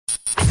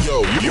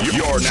So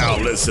you're now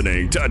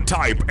listening to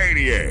Type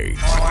 88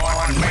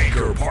 on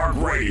Maker Park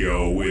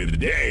Radio with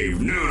Dave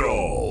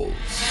Noodles.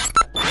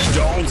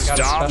 Don't stop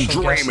Got a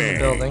special guest in the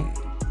dreaming. building.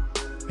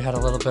 We had a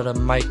little bit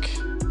of mic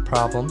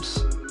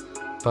problems,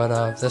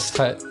 but this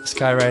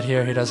guy right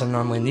here, he doesn't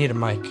normally need a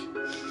mic.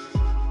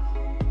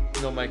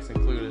 No mics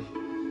included.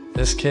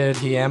 This kid,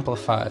 he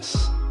amplifies.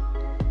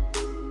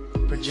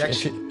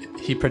 Projection.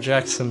 He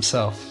projects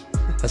himself,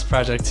 as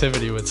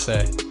Projectivity would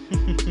say.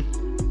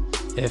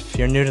 If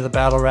you're new to the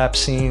battle rap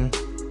scene,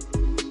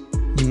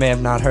 you may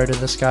have not heard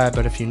of this guy,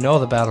 but if you know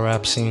the battle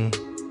rap scene,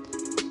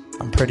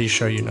 I'm pretty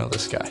sure you know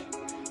this guy.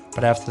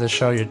 But after the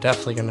show, you're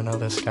definitely going to know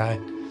this guy.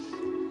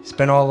 He's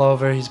been all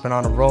over. He's been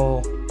on a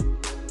roll.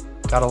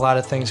 Got a lot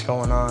of things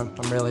going on.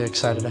 I'm really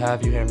excited to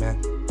have you here, man.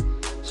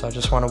 So I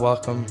just want to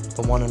welcome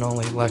the one and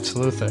only Lex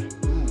Luthor.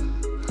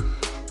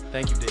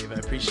 Thank you, Dave. I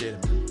appreciate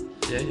it, man.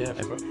 Yeah.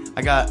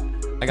 I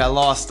got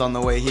lost on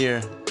the way here.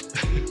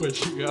 Where'd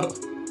you go?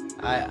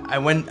 I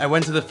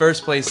went to the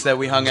first place that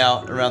we hung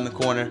out around the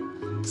corner.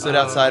 Stood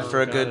outside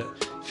for a got good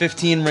it.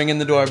 15, ringing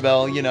the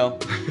doorbell, you know,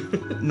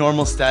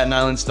 normal Staten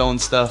Island Stone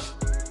stuff.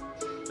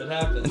 It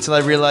happened. Until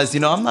I realized,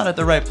 I'm not at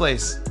the right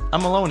place.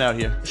 I'm alone out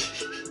here.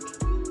 It's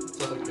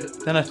all good.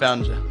 Then I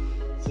found you.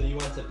 So you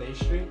went to Bay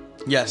Street?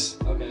 Yes.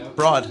 Okay.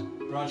 Broad,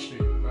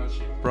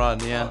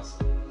 Broad. yeah.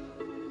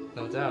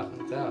 No doubt.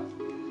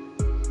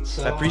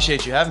 So, I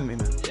appreciate you having me,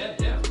 man.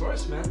 Yeah, of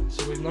course, man.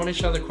 So we've known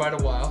each other quite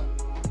a while.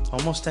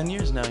 Almost 10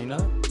 years now, you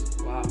know?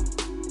 Wow.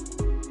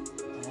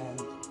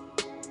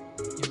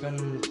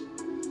 And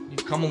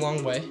you've come a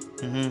long way.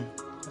 Mm-hmm.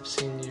 I've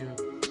seen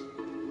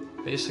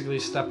you basically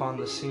step on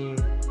the scene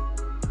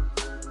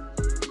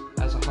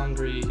as a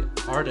hungry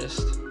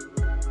artist,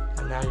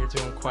 and now you're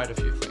doing quite a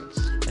few things.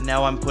 And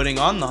now I'm putting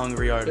on the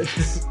Hungry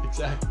Artist.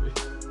 Exactly.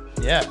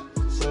 Yeah.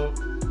 So,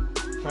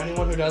 for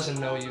anyone who doesn't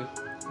know you,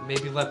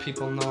 maybe let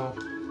people know,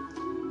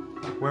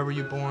 like, where were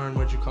you born?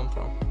 Where'd you come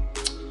from?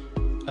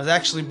 I was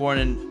actually born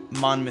in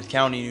Monmouth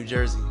County, New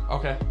Jersey,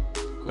 Okay.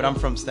 but I'm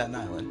from Staten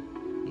Island.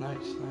 Nice.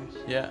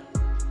 Yeah.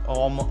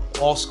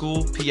 All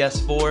school,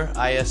 PS4,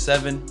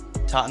 IS7,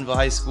 Tottenville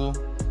High School,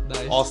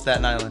 Nice. all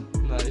Staten Island.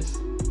 Nice.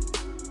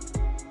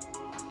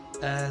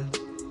 And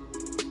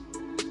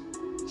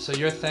so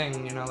your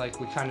thing, like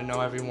we kind of know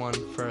everyone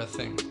for a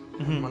thing.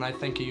 Mhm. When I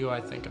think of you, I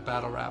think of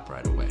battle rap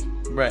right away.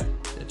 Right.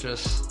 It's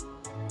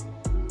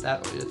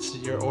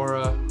your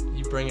aura.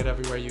 You bring it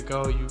everywhere you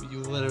go. You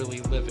literally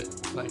live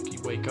it. Like you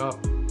wake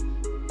up,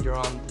 you're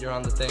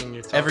on the thing.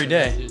 You're talking, Every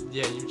day.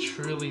 You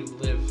truly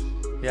live.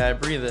 Yeah, I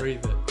breathe it.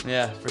 Breathe it.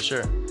 Yeah, for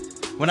sure.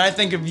 When I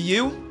think of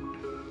you,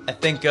 I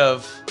think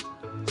of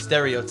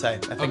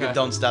Stereotype. I think Okay. of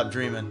Don't Stop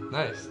Dreaming.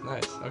 Nice.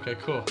 Okay,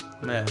 cool.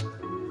 Man.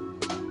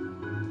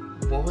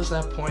 What was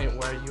that point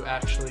where you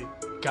actually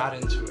got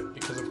into it?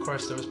 Because of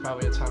course there was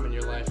probably a time in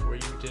your life where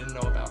you didn't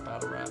know about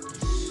battle rap.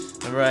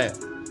 Right.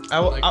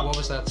 What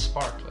was that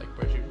spark? Like,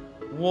 where'd you?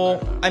 Well,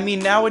 I mean,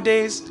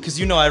 nowadays, because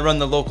I run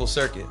the local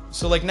circuit.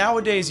 So, like,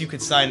 nowadays you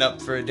could sign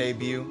up for a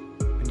debut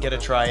and get a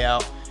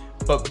tryout.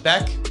 But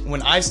back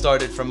when I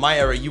started, from my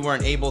era, you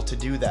weren't able to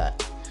do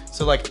that.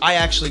 So, like, I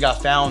actually got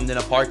found in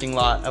a parking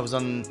lot. It was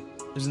in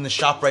the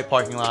ShopRite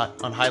parking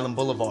lot on Highland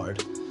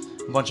Boulevard.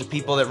 A bunch of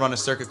people that run a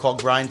circuit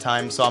called Grind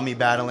Time saw me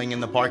battling in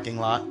the parking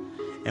lot.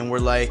 And were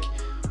like,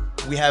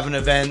 we have an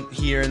event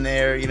here and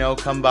there,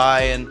 come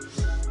by. And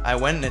I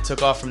went and it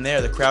took off from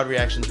there. The crowd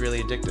reaction's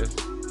really addictive.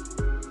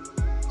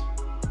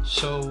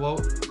 So,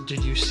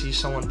 did you see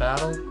someone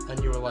battle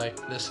and you were like,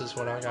 this is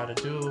what I gotta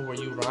do? Were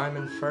you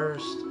rhyming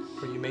first?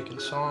 Were you making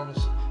songs?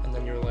 And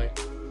then you were like,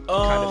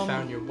 kind of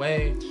found your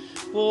way?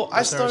 Well,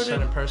 Was there a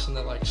certain person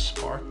that like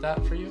sparked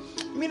that for you?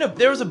 I mean,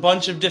 there was a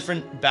bunch of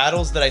different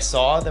battles that I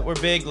saw that were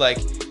big, like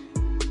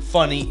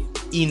Funny,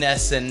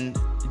 Ines, and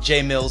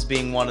Jay Mills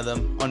being one of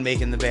them on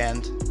Making the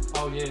Band.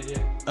 Oh, yeah.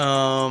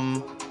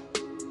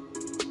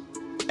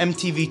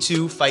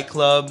 MTV2, Fight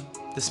Club,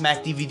 the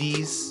Smack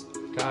DVDs,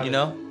 Got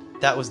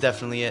it. That was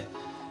definitely it.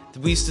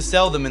 We used to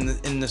sell them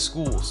in the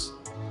schools,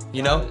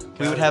 Got it.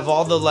 We would have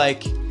all the,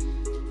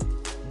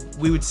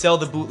 we would sell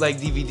the bootleg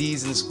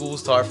DVDs in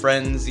schools to our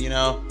friends,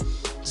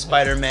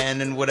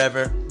 Spider-Man and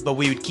whatever, but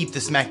we would keep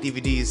the Smack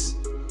DVDs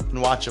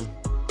and watch them.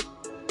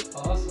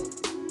 Awesome.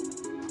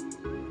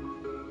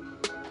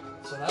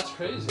 So that's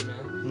crazy,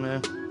 man.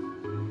 Yeah.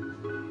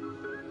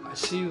 I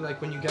see,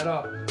 like, when you get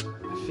up,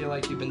 I feel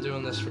like you've been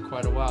doing this for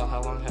quite a while.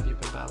 How long have you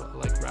been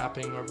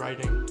rapping or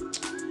writing?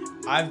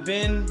 I've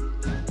been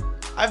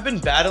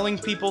battling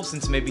people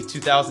since maybe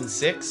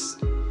 2006,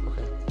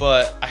 Okay.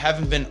 but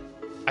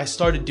I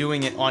started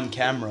doing it on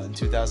camera in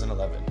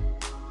 2011.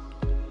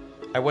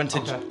 I went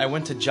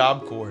to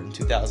Job Corps in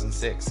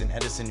 2006 in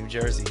Edison, New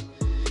Jersey,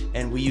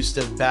 and we used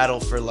to battle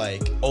for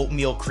like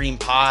oatmeal cream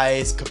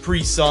pies,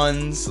 Capri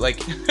Suns, like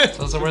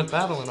Those are worth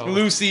battling over.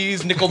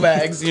 Lucy's, nickel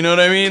bags, you know what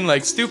I mean?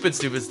 Like stupid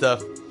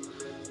stuff.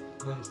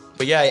 Nice.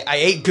 But yeah, I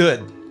ate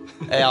good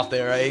out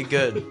there. I ate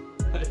good.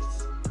 Nice.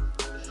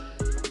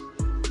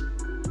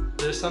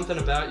 There's something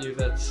about you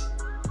that's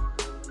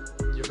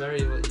you're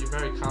very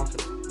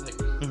confident, like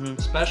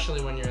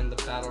especially when you're in the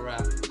battle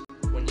rap,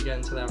 when you get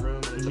into that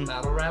room and it's a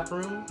battle rap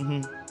room,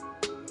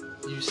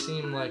 Mm-hmm. you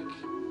seem like,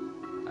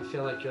 I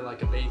feel like you're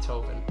like a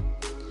Beethoven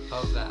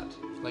of that.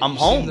 Like I'm you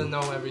home. seem to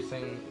know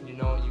everything.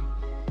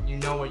 You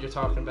know what you're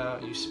talking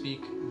about. You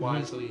speak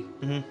wisely.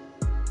 Mm-hmm.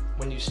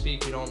 When you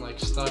speak, you don't like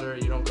stutter.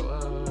 You don't go, I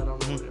don't know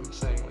what I'm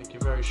saying. Like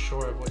you're very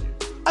sure of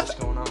what's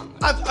going on.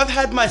 Like, I've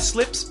had my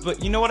slips,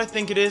 but you know what I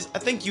think it is? I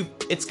think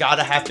it's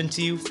gotta happen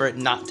to you for it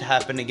not to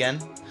happen again.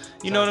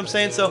 You know what I'm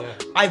saying? Yeah, So yeah.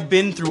 I've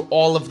been through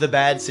all of the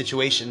bad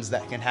situations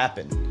that can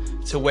happen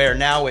to where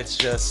now it's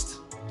just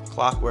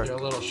clockwork. you're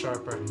a little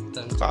sharper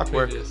than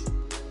Clockwork. previous.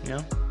 You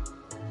know?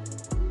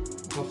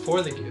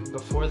 Before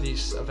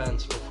these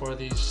events, before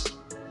these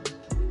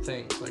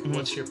things, like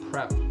what's your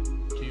prep?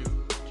 Do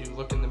you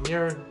look in the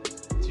mirror?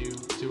 Do you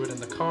do it in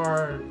the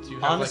car? Do you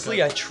have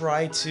Honestly, I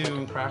try like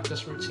to. a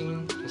practice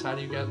routine? Because how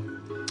do you get?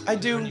 I When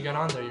do. you get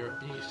on there, you're a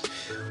beast.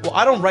 Well,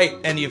 I don't write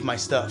any of my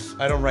stuff.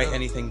 I don't write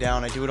anything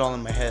down. I do it all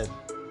in my head.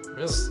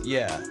 Really?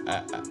 Yeah,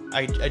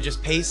 I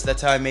just pace.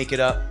 That's how I make it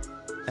up,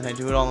 and I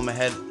do it all in my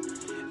head.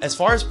 As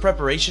far as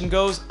preparation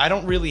goes, I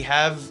don't really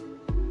have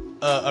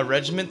a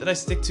regiment that I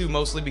stick to,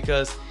 mostly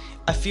because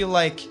I feel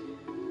like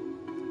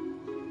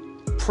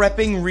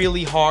prepping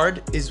really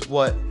hard is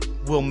what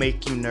will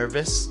make you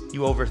nervous.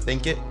 You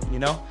overthink it, you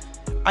know?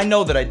 I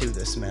know that I do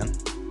this, man.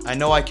 I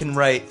know I can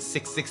write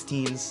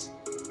 6/16s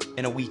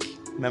in a week,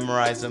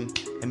 memorize them,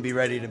 and be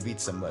ready to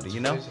beat somebody, you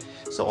know? Crazy.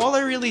 So all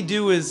I really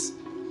do is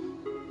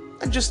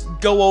I just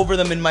go over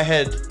them in my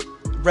head.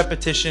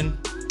 Repetition,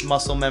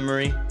 muscle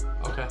memory.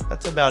 Okay.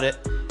 That's about it.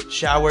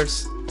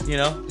 Showers, you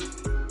know?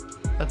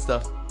 That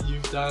stuff.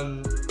 You've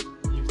done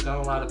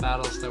a lot of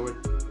battles that were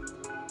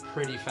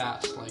pretty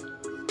fast. Like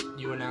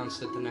you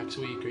announced it the next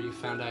week, or you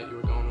found out you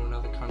were going to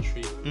another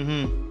country.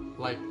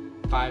 Mm-hmm. Like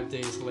 5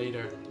 days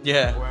later.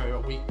 Yeah. Or a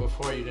week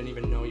before, you didn't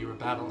even know you were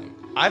battling.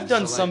 I've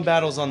done So, some like,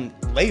 battles on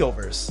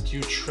layovers. Do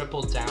you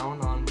triple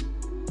down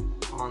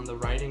on the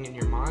writing in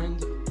your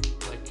mind?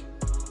 Like,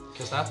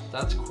 because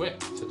that's quick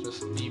to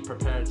just be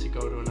prepared to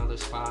go to another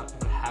spot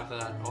and have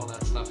all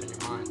that stuff in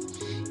your mind.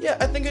 Yeah,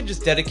 I think I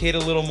just dedicate a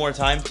little more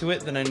time to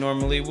it than I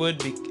normally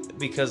would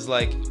because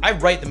like I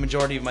write the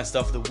majority of my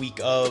stuff the week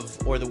of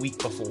or the week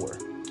before.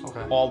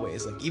 Okay.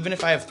 Always. Like even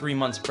if I have 3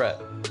 months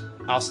prep,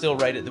 I'll still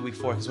write it the week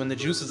before because when the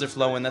juices are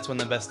flowing, that's when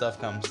the best stuff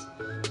comes.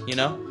 You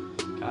know?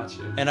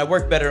 Gotcha. And I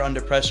work better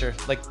under pressure,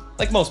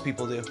 like most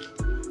people do.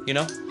 You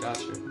know?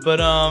 Gotcha. But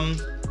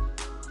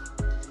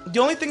the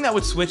only thing that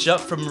would switch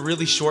up from a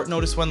really short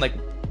notice one, like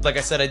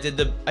I said, I did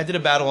a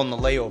battle on the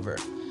layover.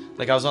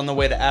 Like I was on the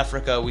way to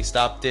Africa. We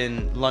stopped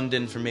in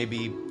London for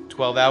maybe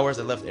 12 hours.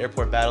 I left the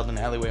airport, battled in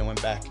the alleyway, and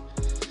went back.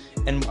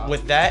 And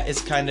with that,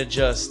 it's kind of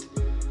just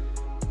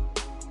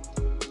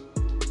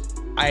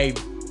I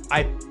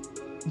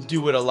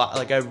do it a lot.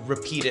 Like I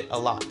repeat it a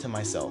lot to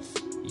myself.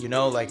 You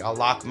know, like I'll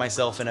lock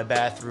myself in a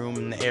bathroom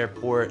in the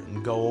airport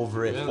and go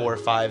over it Really? 4,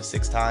 5,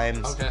 6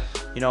 times. Okay.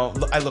 You know,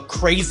 I look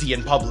crazy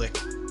in public.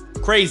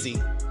 Crazy.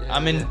 Yeah,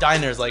 I'm in yeah.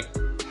 diners like,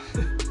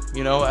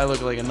 you know, I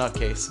look like a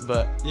nutcase.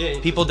 But Yeah.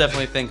 people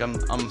definitely think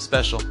I'm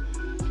special.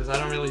 Because I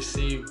don't really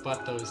see you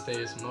but those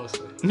days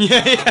mostly.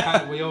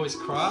 Yeah. We always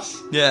cross,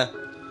 Yeah.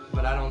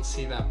 but I don't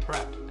see that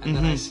prep. And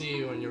then I see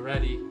you and you're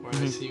ready, or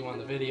I see you on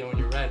the video and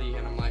you're ready,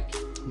 and I'm like,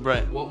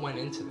 Right. what went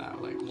into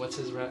that? Like, what's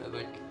his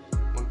like?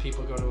 When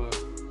people go to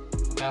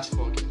a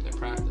basketball game, they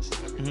practice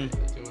and everything.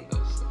 They're doing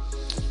this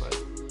stuff.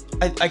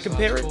 But I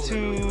compare it that's cool,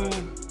 they're really to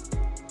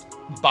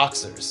regimented.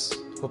 boxers.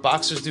 What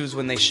boxers do is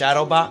when they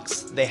shadow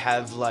box, they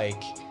have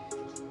like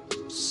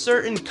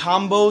certain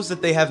combos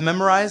that they have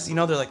memorized. You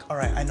know, they're like, all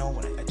right, I know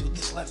when I do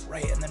this left,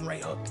 right, and then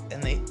right hook.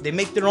 And they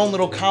make their own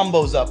little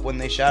combos up when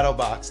they shadow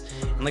box.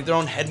 And like their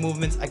own head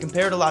movements. I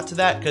compare it a lot to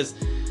that because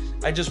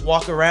I just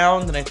walk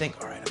around and I think,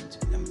 all right,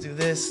 I'm gonna do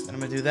this, and I'm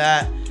gonna do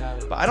that.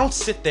 Got it. But I don't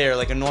sit there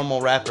like a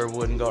normal rapper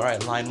would and go, all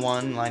right, line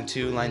 1, line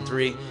 2, line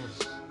 3.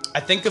 I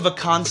think of a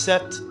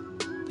concept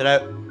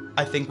that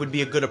I think would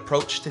be a good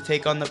approach to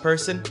take on the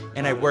person,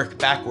 and I work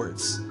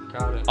backwards.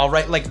 Got it. I'll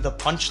write like the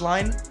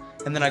punchline,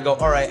 and then I go,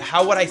 all right,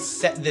 how would I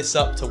set this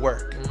up to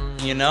work?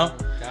 You know?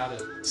 Got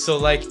it. So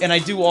like, and I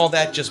do all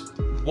that just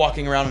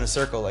walking around in a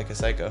circle like a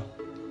psycho.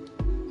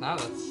 No,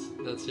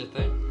 that's your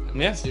thing. And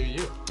Yeah. That's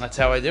you. That's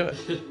how I do it.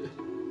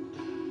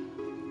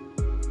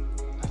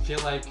 I feel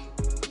like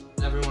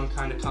everyone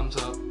kind of comes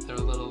up. They're a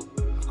little,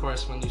 of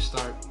course, when you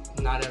start,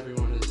 not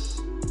everyone is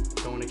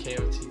going to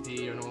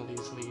KOTD and all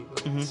these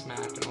leagues, like Smack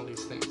and all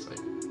these things. Like,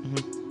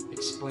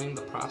 explain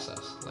the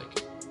process. Like,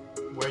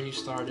 where you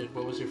started,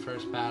 what was your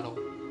first battle?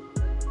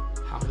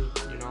 How many,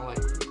 you know, like.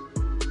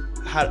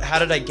 How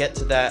did I get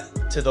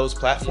to those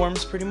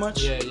platforms pretty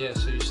much? Yeah.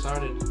 So you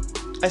started.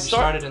 I You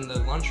started in the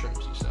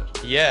lunchrooms, you said.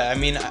 Yeah, I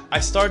mean, I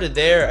started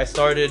there. I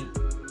started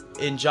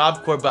in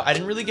Job Corps, but I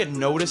didn't really get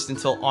noticed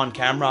until on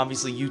camera,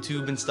 obviously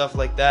YouTube and stuff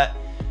like that.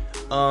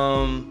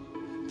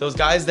 Those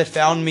guys that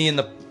found me in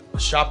the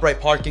ShopRite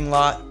parking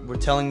lot were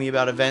telling me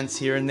about events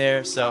here and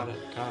there. So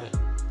Got it.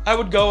 I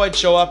would go, I'd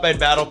show up, I'd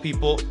battle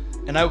people,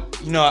 and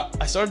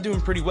I started doing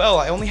pretty well.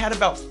 I only had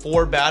about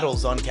 4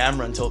 battles on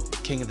camera until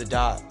King of the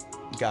Dot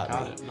got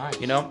me. It.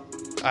 Nice. You know,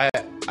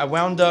 I I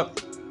wound up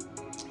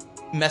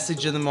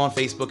messaging them on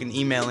Facebook and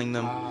emailing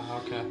them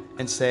Okay.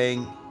 and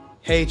saying,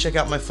 hey, check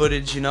out my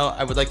footage, you know,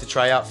 I would like to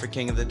try out for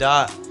King of the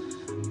Dot.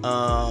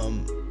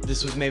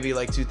 This was maybe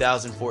like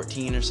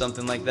 2014 or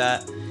something like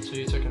that. So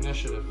you took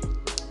initiative.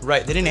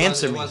 Right, they didn't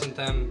answer It me. wasn't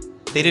them.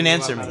 They didn't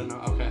answer me.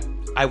 Okay.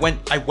 I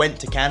went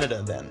to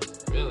Canada then.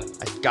 Really?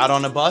 I got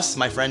on a bus.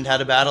 My friend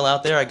had a battle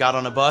out there. I got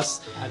on a bus.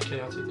 At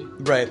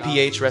KLTD? Right, Got it.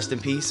 PH, rest in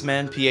peace,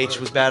 man.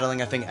 PH was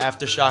battling, I think,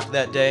 Aftershock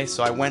that day,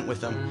 so I went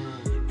with him.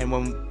 And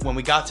when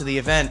we got to the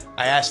event,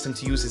 I asked him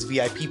to use his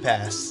VIP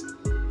pass.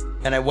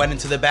 And I went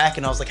into the back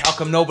and I was like, how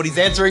come nobody's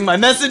answering my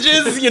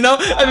messages? You know,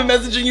 I've been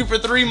messaging you for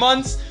 3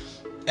 months.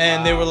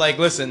 And they were like,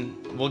 listen,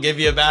 we'll give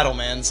you a battle,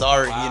 man.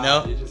 Sorry, Wow, you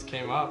know? You just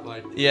came up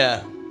like.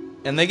 Yeah.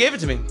 And they gave it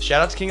to me.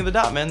 Shout out to King of the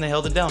Dot, man. They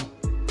held it down.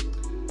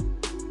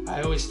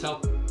 I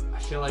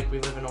feel like we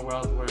live in a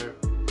world where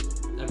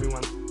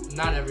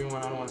not everyone,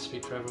 I don't want to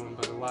speak for everyone,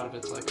 but a lot of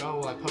it's like, oh,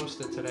 well, I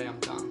posted today, I'm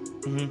done.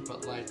 Mm-hmm.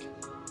 But like,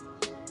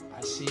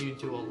 I see you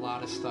do a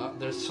lot of stuff.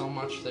 There's so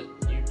much that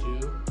you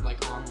do,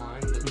 like online,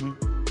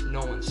 that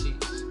no one sees.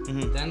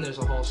 Mm-hmm. Then there's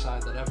a whole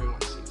side that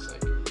everyone sees.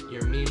 Like,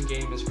 your meme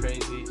game is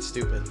crazy.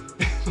 Stupid.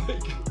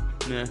 Like,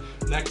 Yeah.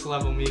 next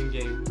level meme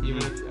game.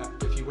 Even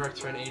if you worked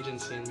for an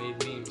agency and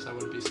made memes, I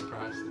wouldn't be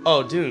surprised.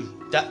 Oh, dude.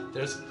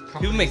 There's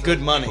People make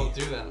good money. People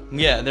do that.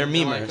 Yeah, they're They're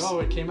memers. like, oh,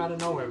 it came out of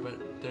nowhere,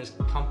 but there's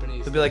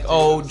companies. They'll be like, that do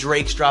oh, this.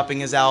 Drake's dropping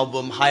his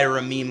album. Hire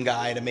a meme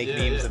guy to make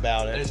memes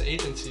about it. There's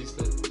agencies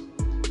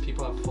that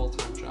people have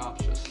full-time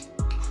jobs just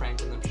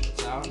cranking them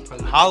shits out. And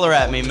putting them Holler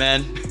out. at me,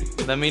 man.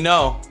 Let me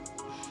know.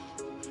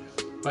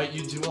 But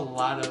you do a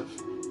lot of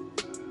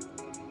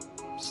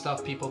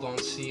stuff people don't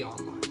see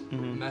online.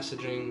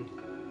 Messaging.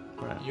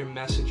 Right. Your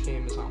message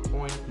game is on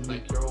point.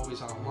 Like, you're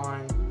always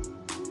online.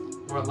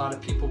 Where a lot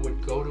of people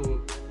would go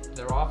to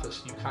their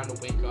office, you kind of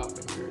wake up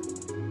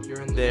and you're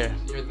in There.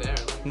 You're there,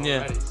 like, already.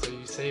 Yeah. So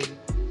you save.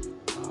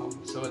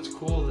 So it's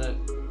cool that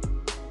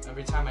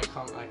every time I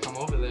come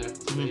over there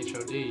to the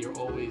HOD, you're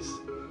always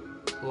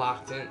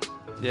locked in.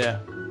 Yeah.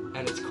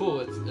 And it's cool.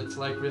 It's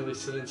like really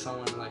seeing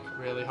someone like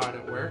really hard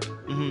at work,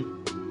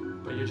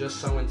 but you're just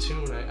so in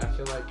tune. I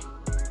feel like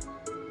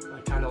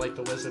kind of like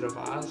the Wizard of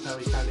Oz, how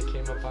he kind of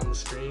came up on the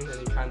screen and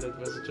he kind of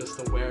was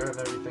just aware of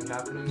everything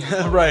happening. Like,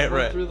 oh, Right, go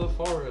right. through the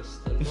forest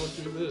and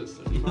don't do this.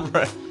 And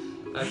Right.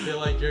 I feel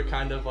like you're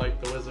kind of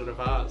like the Wizard of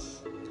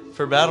Oz.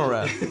 For battle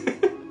rap. You're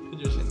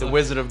just The like,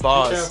 Wizard of be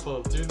Boz.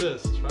 careful, do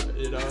this, try,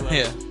 you know, like,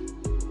 Yeah.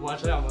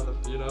 watch out, mother,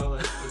 you know,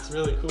 like, it's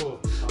really cool.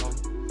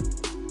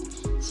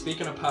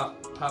 Speaking of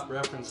pop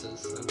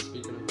references and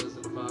speaking of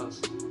Wizard of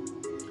Oz,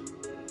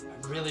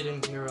 I really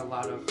didn't hear a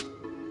lot of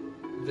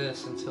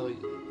this until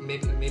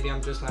maybe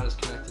I'm just not as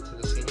connected to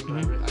the scene,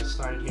 but I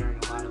started hearing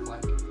a lot of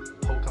like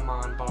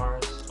Pokemon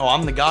bars. Oh,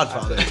 I'm the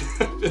Godfather. I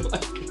feel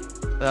like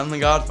I'm the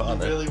you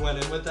Godfather. really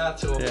went in with that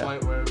to a Yeah.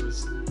 point where it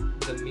was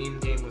the meme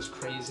game was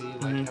crazy.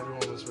 Like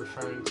everyone was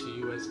referring to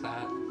you as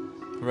that.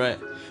 Right.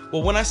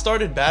 Well, when I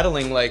started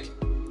battling, like,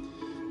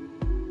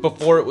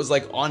 before it was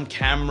like on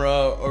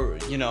camera, or,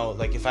 you know,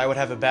 like if I would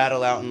have a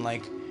battle out in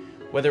like,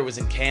 whether it was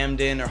in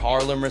Camden or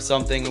Harlem or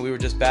something, and we were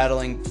just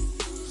battling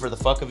for the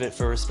fuck of it,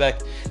 for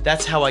respect,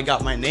 that's how I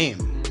got my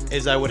name.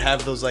 Is I would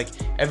have those, like,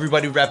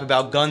 everybody would rap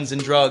about guns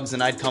and drugs,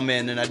 and I'd come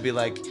in and I'd be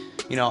like,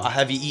 you know, I'll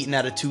have you eating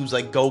out of tubes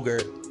like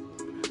Go-Gurt.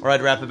 Or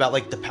I'd rap about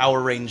like the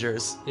Power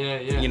Rangers. Yeah,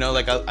 yeah. You know,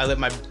 like I let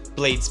my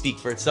blade speak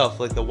for itself,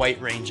 like the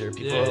White Ranger.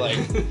 People Yeah. are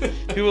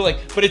like, people are like,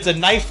 but it's a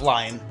knife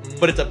line,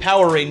 but it's a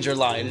Power Ranger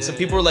line. So Yeah,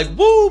 people were like,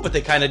 woo, but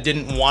they kind of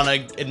didn't want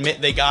to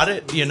admit they got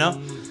it, you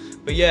know.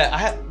 But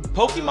yeah,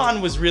 Pokemon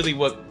was really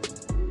what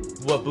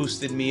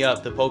boosted me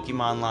up. The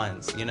Pokemon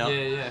lines, you know.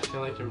 Yeah, yeah. I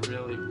feel like it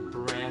really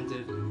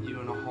branded you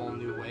in a whole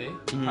new way.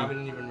 You probably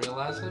didn't even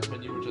realize it,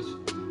 but you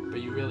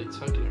really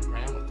took it and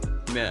ran with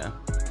it. Yeah.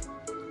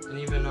 And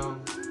even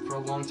for a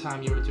long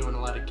time, you were doing a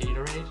lot of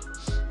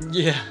Gatorade.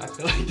 Yeah. I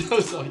feel like that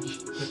was like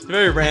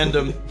Very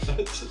random.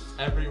 just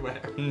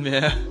everywhere.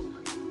 Yeah.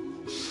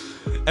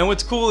 And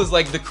what's cool is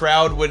like the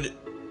crowd would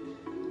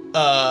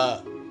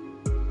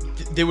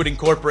they would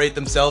incorporate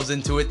themselves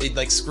into it. They'd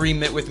like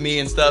scream it with me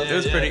and stuff. Yeah, it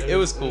was yeah, pretty it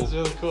was It cool. was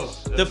really cool.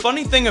 The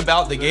funny thing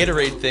about the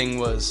Gatorade thing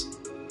was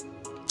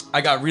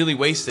I got really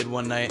wasted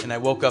one night and I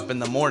woke up in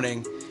the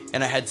morning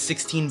and I had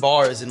 16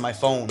 bars in my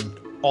phone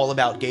all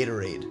about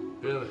Gatorade.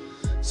 Really?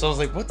 So I was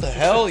like, what the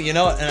hell, you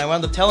know? And I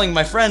wound up telling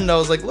my friend, I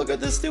was like, look at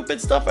this stupid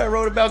stuff I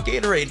wrote about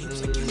Gatorade. He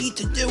was like, you need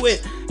to do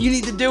it. You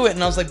need to do it.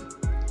 And I was like,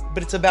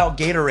 but it's about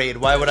Gatorade.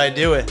 Why would I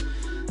do it?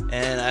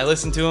 And I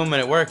listened to him and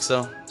it worked.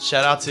 So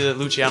shout out to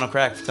Luciano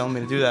Crack for telling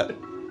me to do that.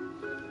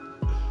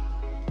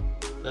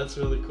 That's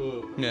really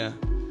cool. Yeah.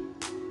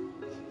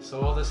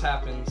 So all this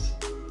happens.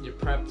 You're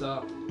prepped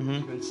up.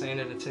 You've been saying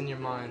it. It's in your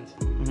mind.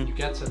 You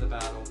get to the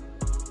battle.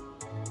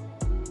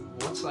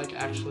 What's like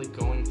actually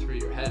going through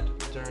your head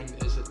during?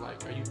 Is it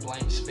like, are you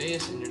blank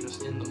space and you're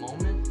just in the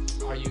moment?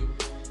 Are you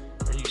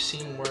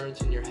seeing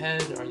words in your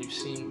head? Are you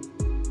seeing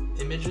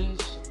images?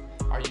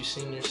 Are you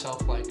seeing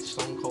yourself like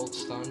stone cold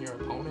stun your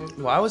opponent?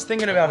 Well, I was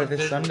thinking about it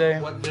this Sunday.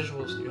 What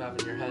visuals do you have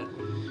in your head?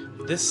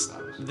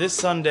 This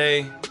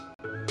Sunday,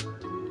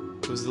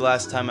 It was the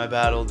last time I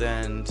battled,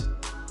 and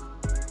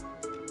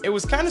it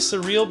was kind of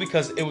surreal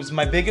because it was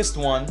my biggest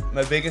one,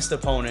 my biggest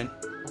opponent,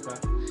 Okay.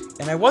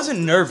 and I wasn't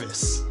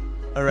nervous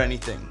or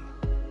anything.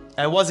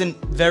 I wasn't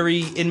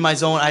very in my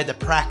zone. I had to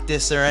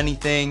practice or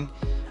anything.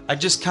 I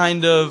just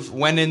kind of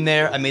went in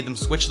there. I made them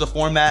switch the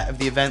format of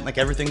the event, like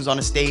everything's on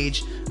a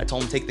stage. I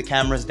told them take the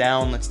cameras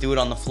down, let's do it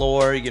on the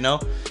floor, you know?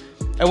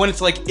 I went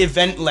into like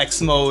event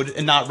Lex mode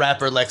and not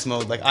rapper Lex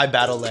mode, like I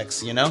battle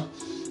Lex, you know?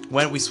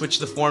 We switched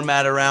the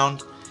format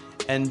around,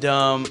 and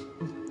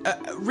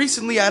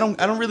recently I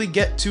don't really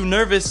get too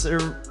nervous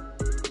or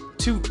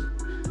too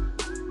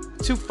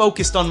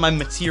focused on my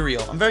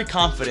material. I'm very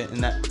confident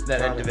in that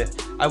end of it.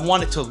 I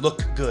want it to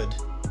look good,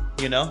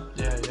 you know?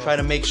 Yeah. Try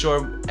to make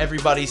sure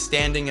everybody's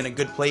standing in a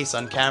good place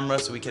on camera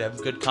so we could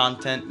have good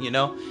content, you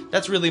know?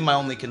 That's really my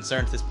only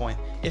concern at this point.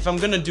 If I'm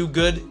gonna do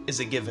good, is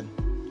a given.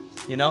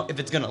 You know? If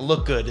it's gonna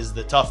look good is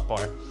the tough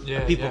part.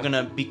 Yeah, People yeah.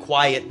 gonna be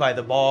quiet by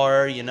the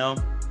bar, you know?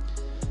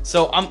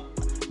 So I'm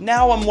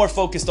more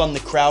focused on the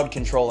crowd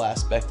control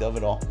aspect of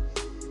it all.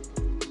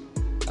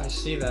 I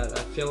see that.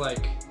 I feel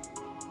like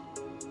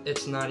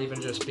it's not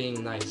even just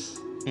being nice.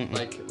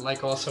 Mm-mm.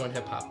 Like also in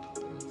hip hop,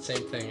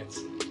 same thing. It's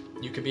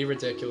you could be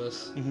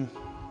ridiculous,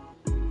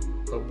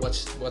 but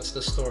what's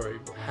the story?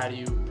 How do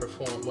you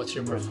perform? What's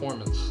your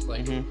performance?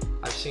 Like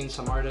I've seen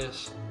some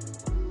artists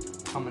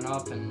coming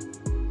up and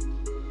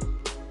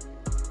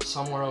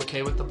some were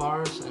okay with the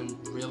bars and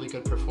really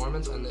good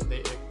performance, and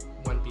they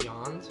went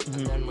beyond.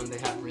 And then when they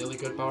had really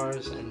good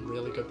bars and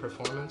really good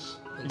performance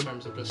in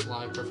terms of just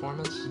live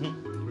performance,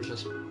 it was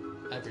just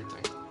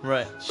everything.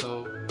 Right.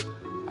 So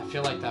I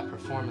feel like that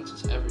performance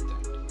is everything.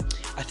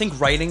 I think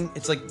writing,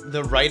 it's like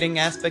the writing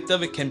aspect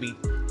of it can be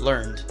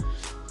learned.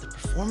 The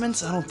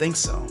performance, I don't think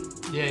so.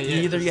 Yeah.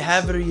 Either you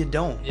have it or you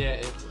don't. Yeah,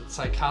 it's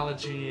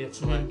psychology.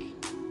 It's like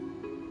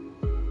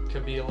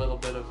could be a little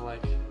bit of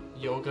like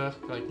yoga,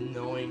 like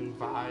knowing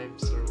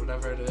vibes or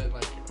whatever it is,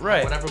 like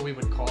Right. whatever we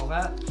would call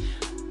that.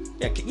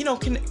 Yeah, you know, you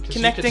could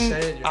connecting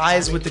say it, you're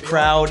eyes trying with to the feel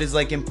crowd is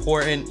like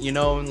important, you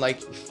know, and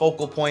like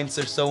focal points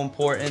are so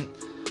important,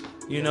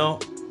 you know.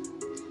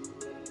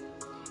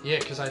 Yeah,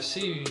 because I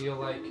see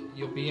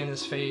you'll be in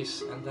his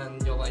face and then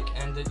you'll like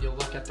end it. You'll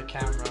look at the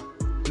camera.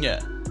 Yeah.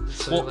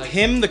 So Well, like,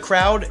 him, the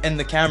crowd, and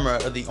the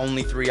camera are the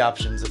only three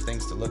options of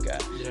things to look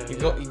at. Yeah,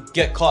 You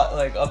get caught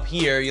like up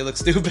here, you look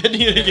stupid,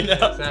 you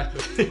know. Yeah,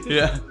 exactly.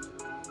 Yeah.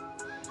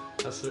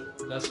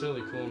 That's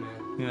really cool,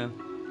 man. Yeah.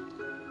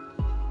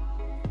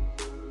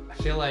 I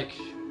feel like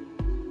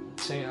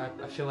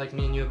I feel like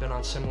me and you have been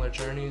on similar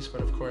journeys,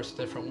 but of course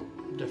different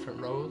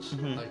roads.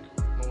 Like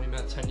when we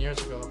met 10 years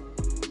ago,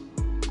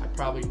 I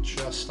probably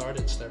just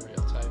started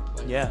Stereotype.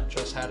 Like Yeah.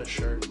 just had a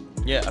shirt.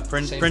 Yeah, a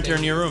Same printer thing.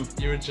 in your room.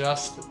 You were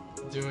just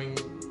doing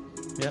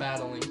Yep.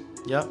 battling,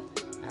 Yep.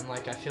 and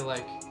like I feel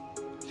like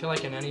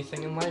in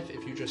anything in life,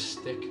 if you just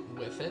stick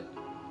with it,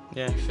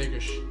 Yeah. you figure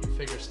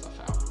stuff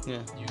out. Yeah.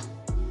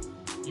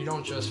 You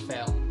don't just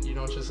fail. You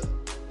don't just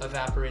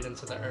evaporate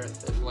into the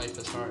earth if life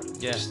is hard.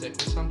 If Yeah. you stick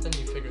with something,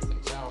 you figure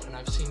things out. And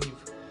I've seen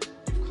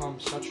you've come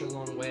such a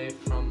long way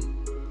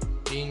from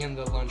being in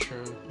the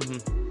lunchroom,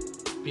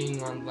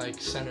 being on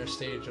like center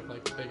stage of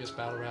like the biggest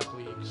battle rap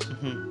leagues,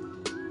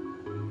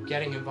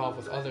 getting involved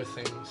with other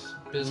things,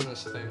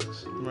 business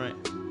things. Right.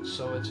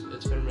 So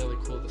it's been really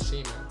cool to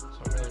see, man. So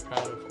I'm really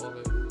proud of all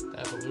the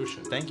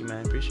evolution. Thank you,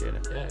 man. Appreciate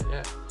it.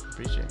 Yeah.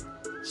 Appreciate it.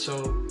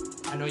 So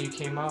I know you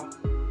came up,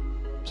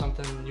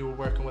 something you were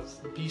working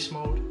with Beast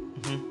Mode.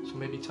 So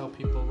maybe tell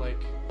people like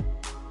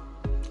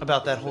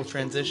About that whole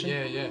transition?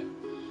 Yeah.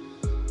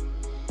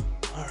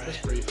 All right.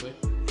 Just briefly.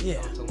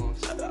 Yeah. Not too long.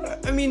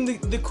 I mean,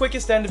 the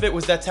quickest end of it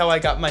was that's how I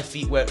got my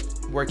feet wet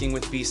working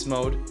with Beast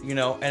Mode, you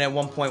know. And at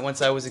one point,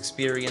 once I was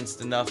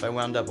experienced enough, I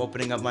wound up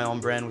opening up my own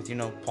brand with, you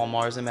know, Paul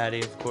Mars and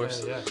Maddie, of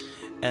course. Yeah.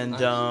 And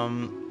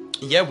Nice.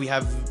 yeah, we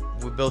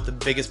built the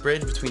biggest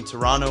bridge between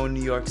Toronto and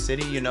New York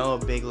City. You know, a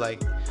big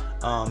like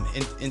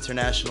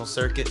international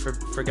circuit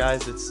for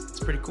guys. It's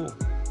pretty cool.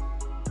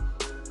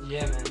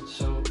 Yeah, man.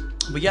 So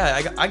But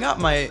yeah, I got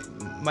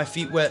my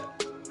feet wet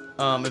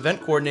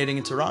event coordinating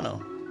in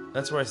Toronto.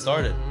 That's where I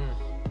started.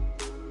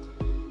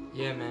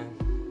 yeah, man.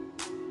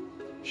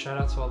 Shout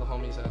out to all the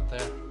homies out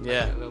there.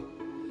 Yeah.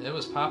 It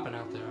was popping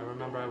out there. I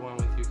remember I went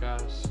with you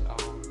guys.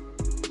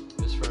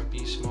 It was for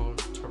Beast Mode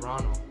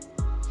Toronto.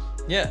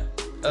 Yeah.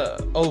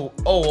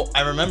 Oh,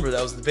 I remember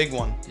that was the big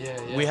one. Yeah.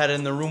 We had it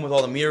in the room with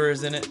all the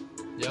mirrors in it.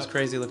 Yep. It's a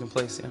crazy looking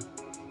place, yeah.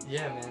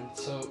 Yeah, man.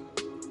 So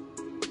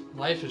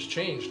life has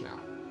changed now,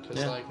 because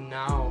Yeah. like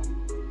now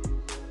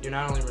you're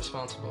not only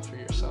responsible for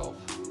yourself,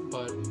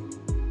 but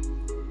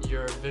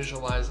you're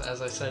visualized.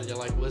 As I said, you're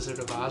like Wizard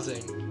of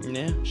Ozing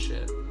Yeah.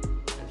 shit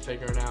and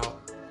figuring out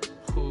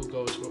who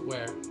goes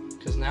where.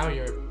 Because now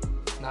you're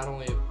not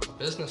only a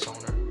business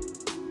owner,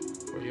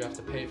 where you have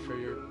to pay for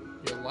your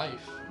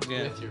life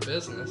Yeah. with your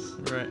business,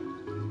 Right.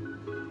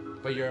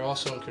 but you're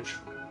also in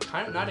control.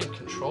 Kind of not in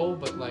control,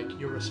 but like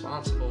you're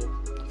responsible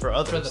For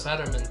others. for the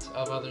betterment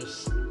of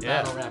others'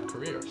 Yeah. battle rap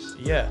careers.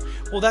 Yeah.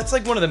 Well, that's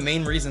like one of the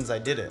main reasons I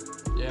did it.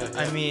 Yeah.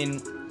 I mean,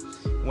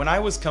 when I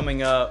was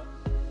coming up,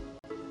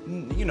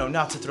 you know,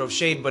 not to throw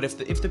shade, but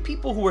if the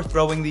people who were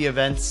throwing the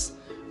events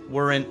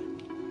weren't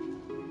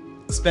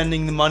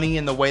spending the money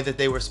in the way that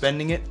they were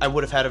spending it, I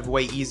would have had a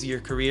way easier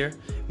career.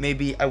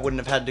 Maybe I wouldn't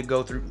have had to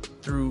go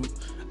through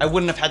I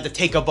wouldn't have had to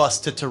take a bus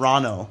to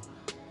Toronto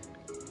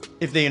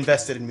if they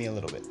invested in me a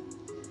little bit,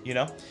 you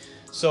know?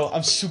 So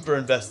I'm super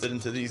invested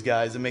into these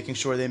guys and making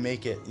sure they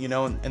make it, you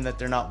know, and that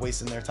they're not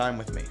wasting their time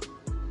with me.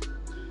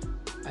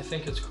 I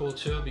think it's cool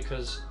too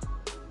because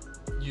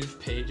you've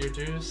paid your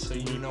dues, so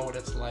you know what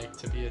it's like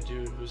to be a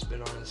dude who's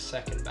been on his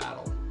second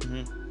battle.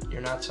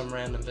 You're not some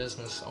random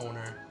business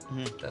owner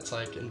that's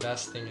like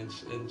investing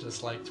in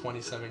just like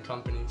 27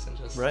 companies and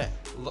just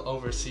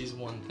oversees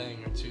one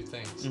thing or two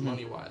things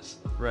money-wise.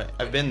 Right,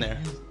 I've been there.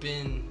 You've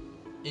been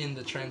in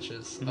the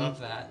trenches of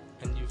that,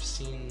 and you've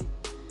seen,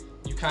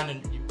 you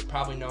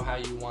probably know how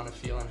you want to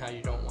feel and how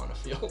you don't want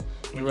to feel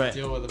when you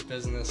deal with a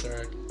business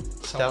or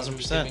someone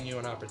who's giving you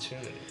an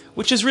opportunity.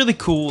 Which is really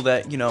cool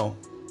that, you know,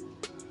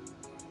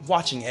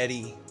 watching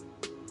Eddie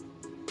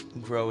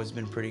grow has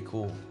been pretty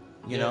cool,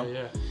 you know?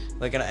 Yeah.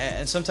 Like,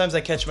 and sometimes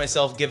I catch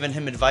myself giving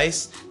him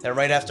advice that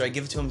right after I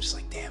give it to him, I'm just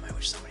like, damn, I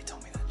wish somebody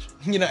told me that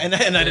shit. You know, and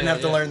I didn't have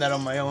to learn that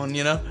on my own,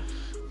 you know?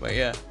 But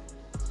yeah.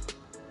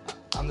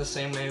 I'm the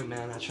same way,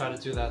 man. I try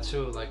to do that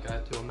too. Like, I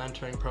do a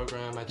mentoring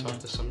program, I talk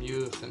to some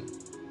youth, and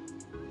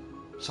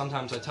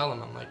sometimes I tell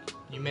them, I'm like,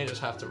 you may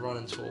just have to run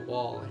into a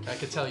wall. Like, I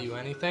could tell you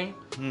anything,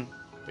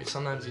 but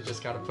sometimes you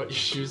just gotta put your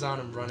shoes on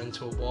and run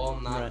into a wall,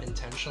 not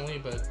intentionally,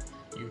 but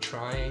you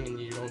trying and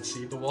you don't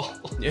see the wall.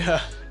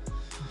 Yeah.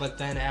 But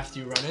then after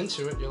you run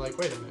into it, you're like,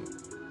 wait a minute.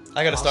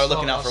 I gotta start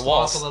looking out for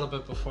walls. I'll a little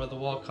bit before the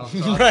wall comes.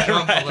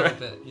 Jump a little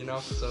bit, you know?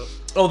 So.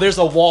 Oh, there's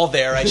a wall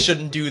there. I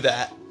shouldn't do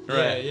that.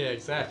 Yeah,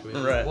 exactly.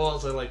 Right.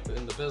 Walls are like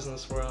in the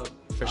business world.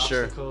 For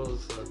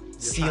obstacles, sure.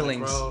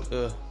 Ceilings.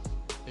 Ugh.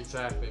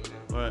 Exactly,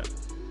 man. Right.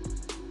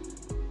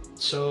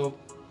 So,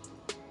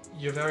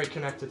 you're very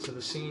connected to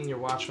the scene. You're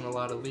watching a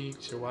lot of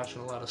leagues. You're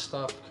watching a lot of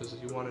stuff because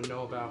you want to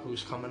know about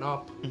who's coming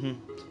up to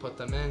put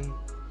them in.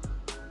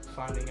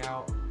 Finding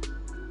out.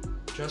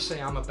 Just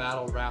say I'm a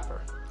battle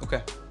rapper.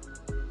 Okay.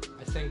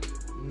 I think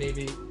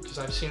maybe because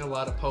I've seen a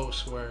lot of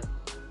posts where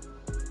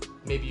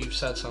maybe you've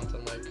said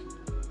something like,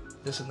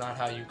 "This is not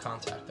how you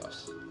contact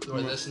us,"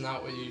 or "This is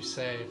not what you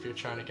say if you're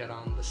trying to get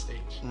on the stage."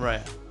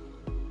 Right.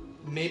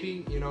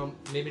 Maybe you don't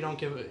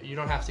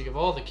have to give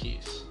all the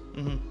keys.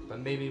 But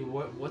maybe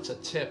what's a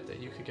tip that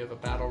you could give a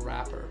battle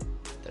rapper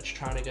that's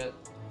trying to get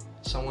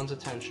someone's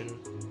attention,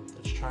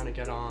 that's trying to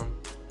get on,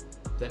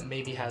 that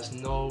maybe has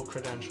no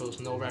credentials,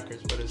 no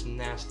records, but is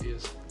nasty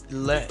as...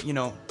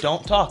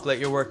 Don't talk, let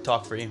your work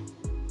talk for you.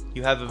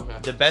 You have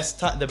the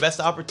best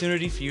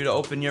opportunity for you to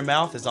open your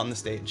mouth is on the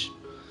stage.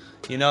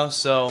 You know,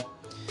 so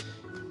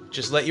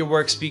just let your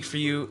work speak for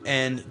you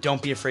and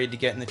don't be afraid to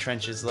get in the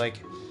trenches.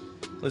 Like,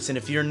 listen,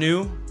 if you're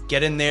new,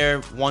 get in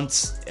there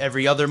once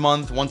every other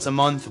month, once a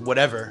month,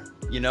 whatever,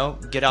 you know,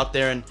 get out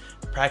there and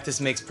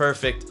practice makes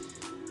perfect.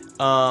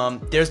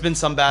 There's been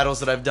some battles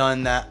that I've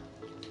done that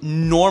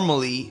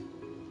normally,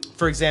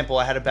 for example,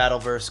 I had a battle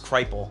versus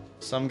Kripal,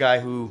 some guy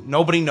who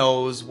nobody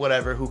knows,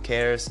 whatever, who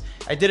cares.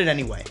 I did it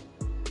anyway,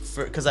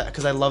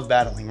 because I love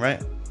battling,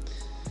 right?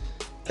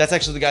 That's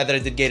actually the guy that I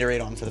did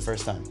Gatorade on for the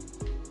first time.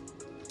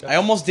 I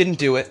almost didn't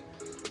do it.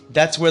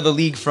 That's where the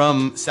league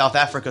from South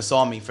Africa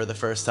saw me for the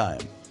first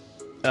time.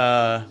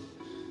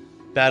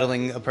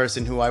 Battling a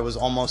person who I was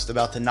almost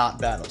about to not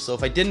battle. So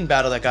if I didn't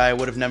battle that guy, I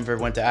would have never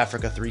went to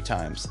Africa 3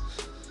 times.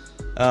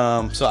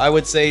 So I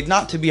would say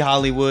not to be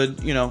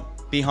Hollywood, you know,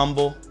 be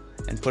humble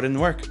and put in the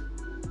work.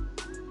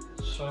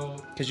 So,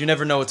 because you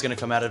never know what's going to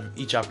come out of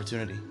each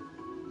opportunity.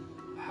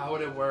 How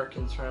would it work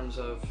in terms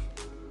of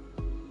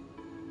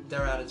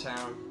they're out of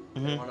town,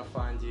 they want to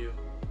find you?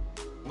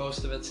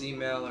 Most of it's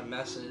email or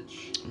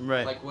message.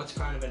 Right. Like, what's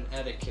kind of an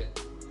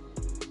etiquette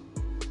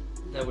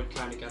that would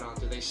kind of get on?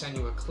 Do they send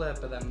you a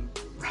clip of them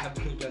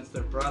rapping against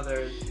their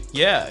brother?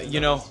 Yeah,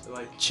 you know,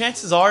 like,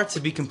 chances are, to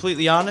be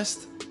completely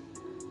honest,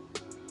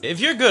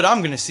 if you're good, I'm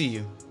going to see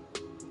you.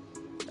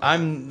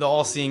 I'm the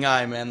all-seeing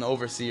eye, man, the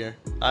overseer.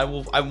 I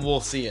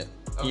will see it,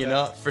 you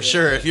know, for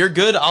sure. Yeah. If you're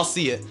good, I'll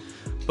see it.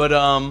 But,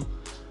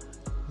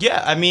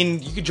 yeah, I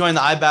mean, you could join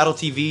the iBattle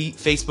TV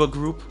Facebook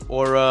group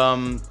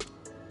or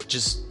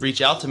just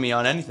reach out to me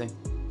on anything.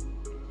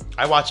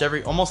 I watch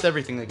almost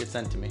everything that gets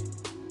sent to me.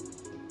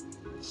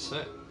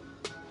 Sick.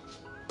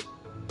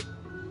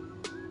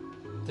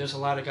 There's a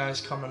lot of guys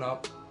coming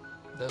up.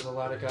 There's a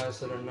lot of guys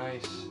that are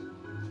nice.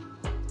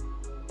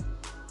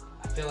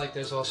 I feel like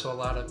there's also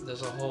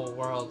there's a whole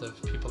world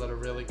of people that are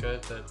really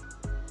good that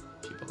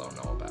people don't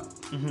know about.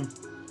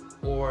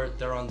 Or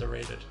they're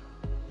underrated.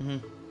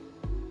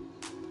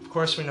 Of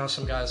course, we know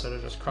some guys that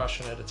are just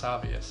crushing it. It's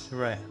obvious.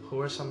 Right.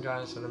 Who are some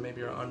guys that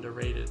are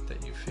underrated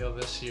that you feel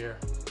this year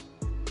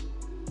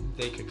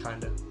they could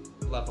kind of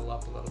level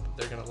up a little bit?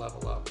 They're going to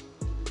level up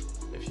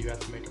if you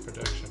had to make a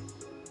prediction.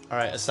 All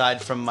right.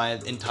 Aside from my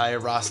entire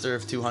roster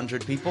of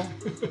 200 people,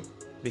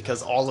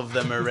 because all of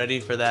them are ready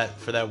for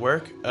that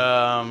work.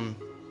 Let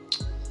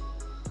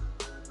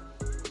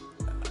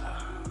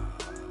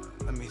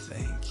me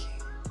think.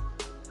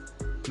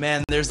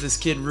 Man, there's this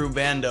kid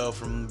Rubando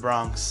from the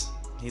Bronx.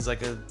 He's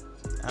like I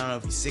don't know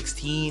if he's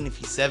 16, if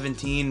he's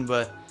 17,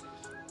 but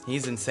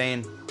he's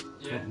insane.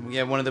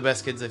 Yeah, one of the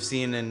best kids I've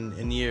seen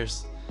in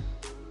years.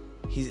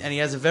 He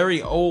has a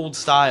very old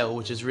style,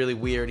 which is really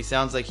weird. He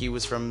sounds like he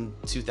was from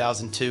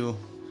 2002.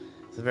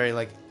 He's a very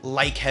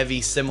like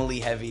heavy,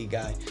 simile heavy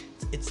guy.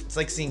 It's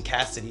like seeing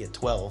Cassidy at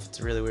 12.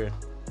 It's really weird.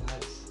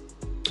 Nice.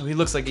 He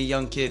looks like a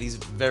young kid. He's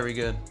very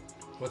good.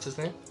 What's his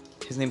name?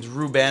 His name's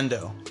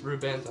Rubando.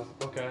 Rubando.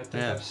 Okay, I think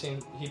Yeah. I've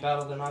seen. He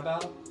battled in my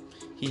battle.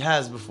 He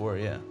has before,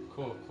 yeah.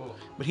 Cool.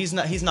 But he's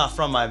not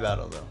from my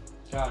battle though.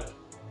 Got it.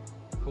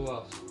 Who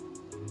else?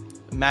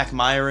 Mac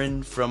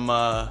Myron from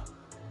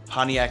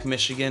Pontiac,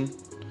 Michigan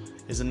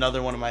is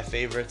another one of my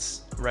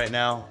favorites right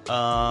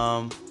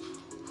now.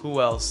 Who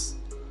else?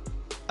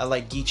 I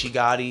like Geechee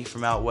Gotti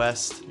from out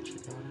west.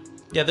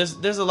 Yeah,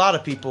 there's a lot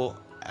of people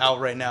out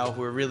right now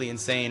who are really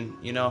insane,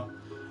 you know.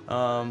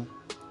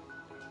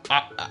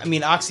 I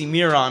mean,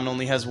 Oxymiron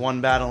only has one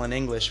battle in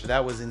English, but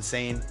that was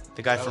insane.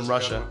 The guy That from was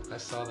a good Russia. one. I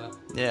saw that.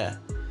 Yeah.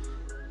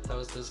 That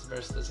was this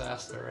versus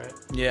Disaster, right?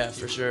 Yeah,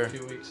 for sure. A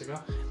few weeks ago.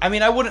 I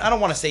mean, I don't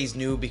want to say he's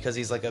new because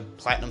he's like a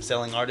platinum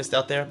selling artist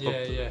out there.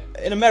 But Yeah.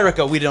 in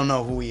America, we don't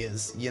know who he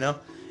is, you know?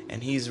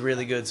 And he's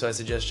really good, so I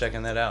suggest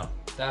checking that out.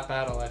 That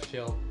battle, I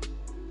feel,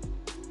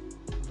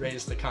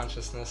 raised the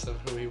consciousness of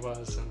who he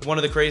was. And One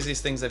of the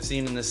craziest things I've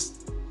seen in this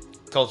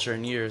culture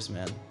in years,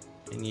 man.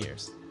 In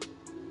years.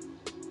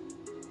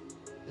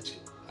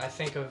 I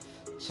think of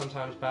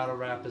sometimes battle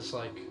rap as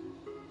like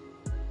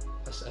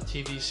a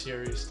TV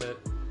series that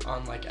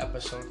on like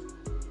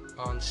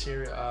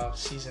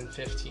season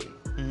 15.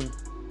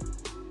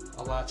 Mm-hmm.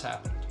 A lot's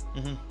happened.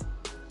 Mm-hmm.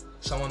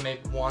 Someone may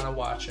want to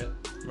watch it,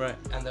 Right.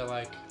 and they're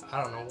like,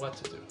 I don't know what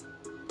to do.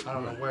 I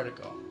don't know where to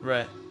go.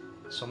 Right.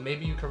 So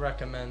maybe you could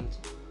recommend.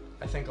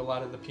 I think a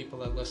lot of the people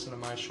that listen to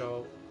my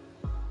show,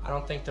 I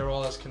don't think they're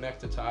all as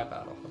connected to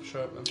iBattle. I'm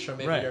sure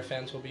maybe Right. your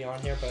fans will be on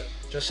here, but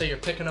just say you're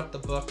picking up the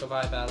book of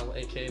iBattle,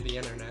 aka the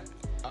internet,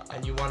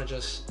 and you want to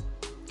just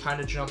kind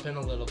of jump in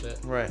a little bit.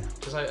 Right.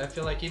 Because I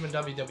feel like even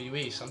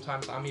WWE,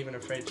 sometimes I'm even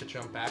afraid to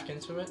jump back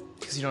into it.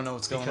 Because you don't know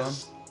what's going on.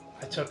 Because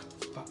I took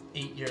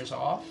 8 years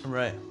off,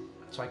 Right.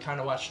 so I kind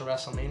of watched the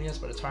WrestleManias,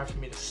 but it's hard for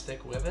me to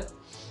stick with it.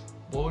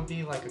 What would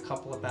be like a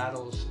couple of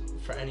battles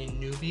for any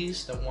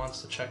newbies that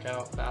wants to check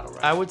out battle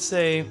rap? I would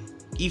say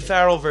E.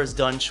 Farrell versus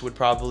Dunch would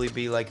probably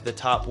be like the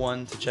top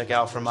one to check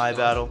out for my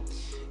battle.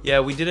 Yeah,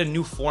 we did a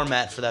new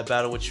format for that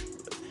battle, which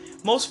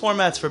most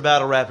formats for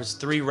battle rap is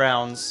 3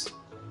 rounds,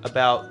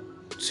 about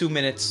 2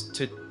 minutes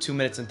to 2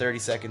 minutes and 30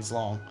 seconds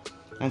long.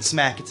 On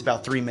Smack, it's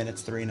about 3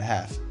 minutes,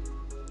 3.5.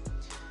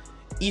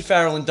 E.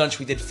 Farrell and Dunch,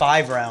 we did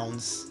 5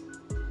 rounds,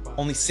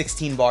 only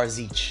 16 bars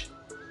each.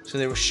 So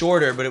they were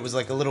shorter, but it was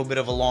like a little bit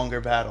of a longer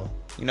battle.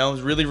 You know, it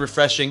was really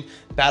refreshing.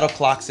 Battle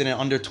clocks in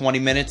under 20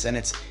 minutes, and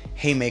it's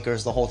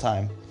haymakers the whole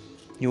time.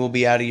 You will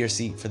be out of your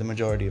seat for the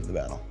majority of the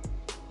battle.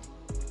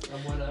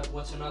 And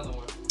what's another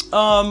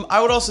one?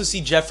 I would also see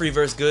Jeffrey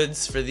versus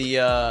Goods for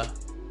the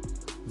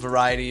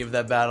variety of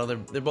that battle.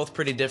 They're both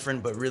pretty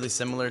different, but really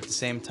similar at the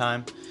same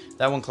time.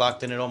 That one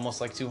clocked in at almost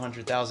like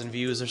 200,000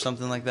 views or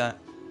something like that.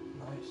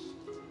 Nice.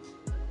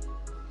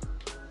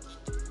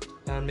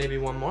 And maybe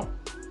one more?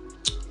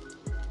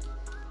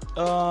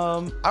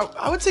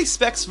 I would say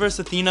Specs versus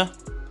Athena,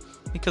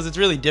 because it's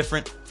really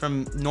different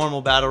from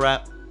normal battle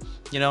rap,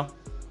 you know?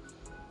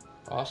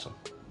 Awesome.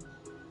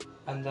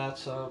 And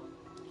that's a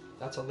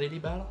lady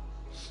battle?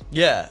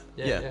 Yeah,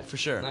 for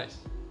sure. Nice.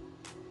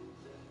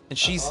 And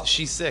she's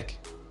awesome. sick.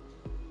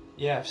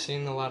 Yeah, I've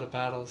seen a lot of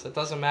battles. It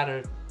doesn't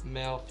matter,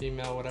 male,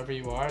 female, whatever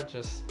you are,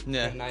 just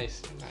Yeah. you're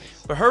nice. You're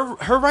nice. But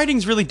her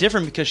writing's really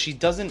different because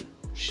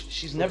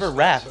she's never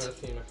rapped.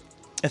 Athena.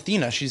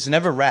 Athena, she's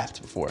never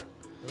rapped before.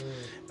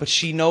 But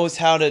she knows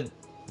how to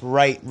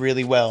write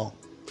really well.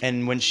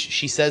 And when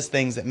she says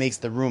things, that makes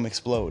the room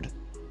explode.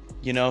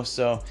 You know,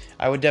 so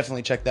I would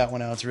definitely check that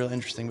one out. It's a real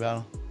interesting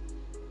battle.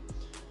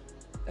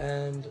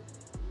 And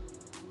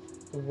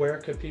where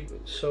could people...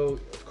 So,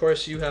 of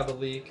course, you have a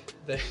league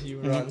that you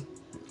run.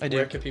 I do.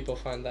 Where could people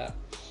find that?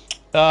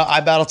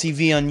 iBattle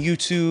TV on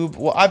YouTube.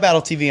 Well,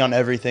 iBattle TV on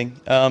everything.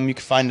 You can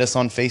find us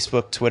on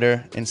Facebook,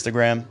 Twitter,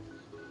 Instagram.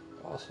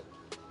 Awesome.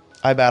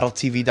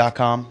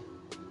 iBattleTV.com.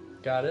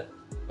 Got it.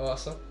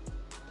 Awesome.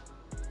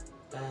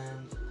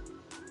 And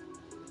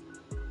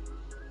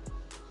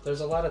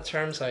there's a lot of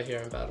terms I hear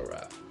in battle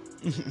rap.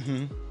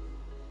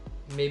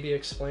 Maybe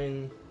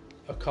explain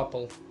a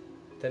couple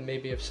that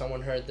maybe if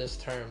someone heard this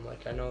term,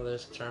 like I know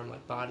there's a term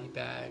like body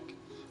bag.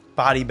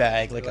 Body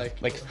bag, like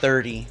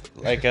 30.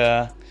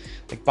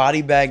 like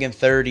body bag and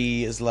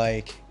 30 is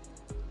like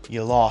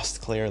you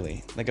lost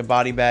clearly. Like a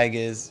body bag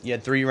is you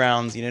had 3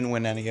 rounds, you didn't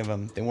win any of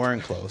them. They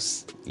weren't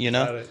close. You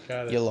know?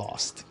 Got it. You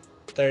lost.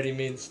 30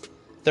 means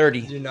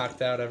 30. you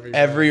knocked out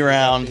Every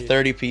round,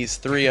 30 piece,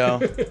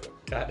 3-0.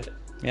 Got it.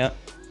 Yeah.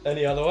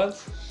 Any other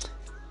ones?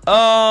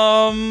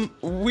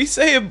 We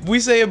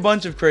say a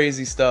bunch of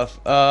crazy stuff.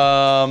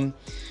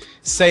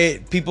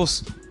 People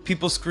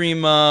scream,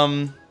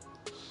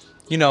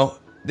 you know,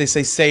 they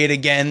say it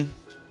again.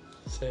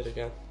 Say it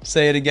again.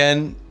 say it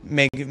again,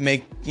 make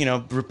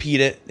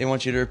repeat it. They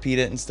want you to repeat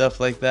it and stuff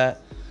like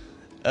that.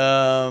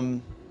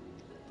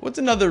 What's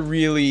another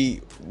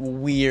really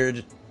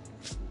weird,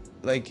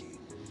 like,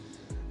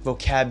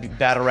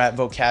 battle rap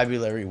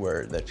vocabulary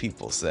word that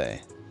people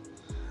say?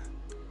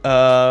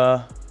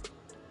 There's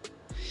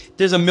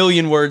a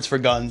million words for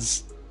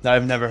guns that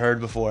I've never heard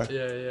before.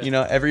 Yeah. You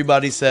know,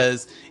 everybody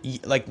says,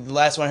 like, the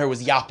last one I heard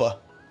was yappa.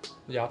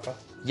 Yappa.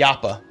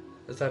 Yappa.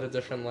 Is that a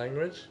different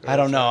language? I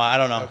don't know.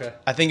 Okay.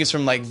 I think it's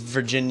from, like,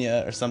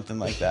 Virginia or something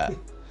like that.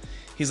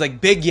 He's like,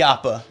 big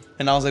yappa.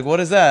 And I was like, what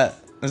is that?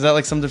 Is that,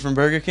 like, something from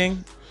Burger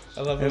King?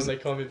 I love when they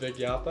call me Big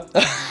Yappa.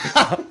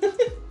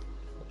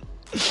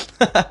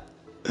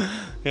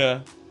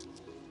 Yeah.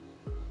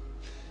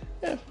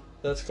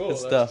 That's cool. Good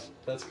stuff.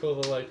 That's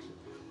cool to like.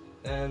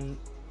 And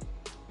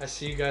I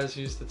see you guys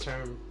use the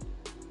term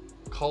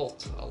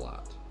cult a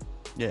lot.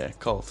 Yeah,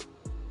 cult.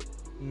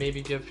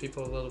 Maybe give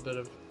people a little bit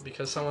of,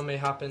 because someone may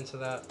hop into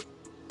that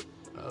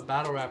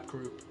battle rap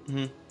group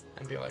Mm-hmm.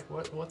 and be like,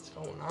 what's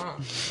going on?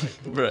 Like,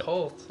 Right.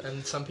 cult.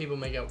 And some people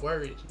may get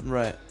worried.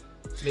 Right.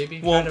 Maybe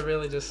Well, kind of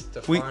really just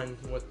define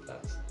what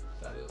that is.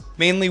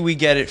 Mainly we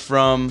get it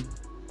from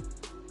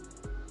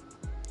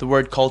the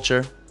word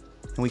culture,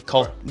 and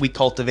we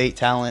cultivate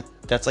talent.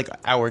 That's like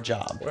our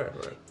job Right.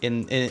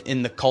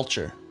 in the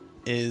culture,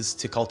 is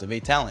to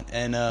cultivate talent.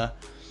 And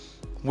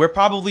we're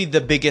probably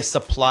the biggest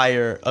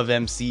supplier of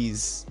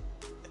MCs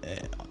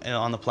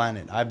on the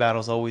planet.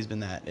 iBattle's always been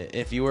that.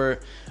 If you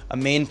were a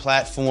main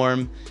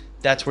platform,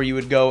 that's where you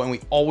would go, and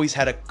we always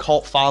had a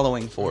cult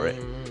following for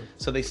it.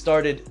 So the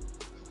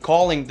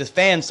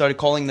fans started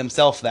calling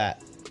themselves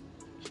that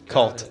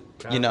cult,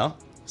 Got you it. know?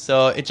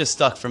 So it just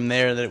stuck from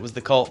there that it was the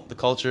cult, the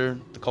culture,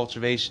 the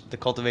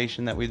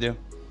cultivation that we do.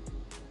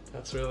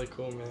 That's really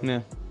cool, man.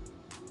 Yeah.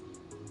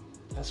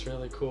 That's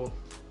really cool.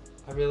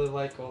 I really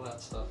like all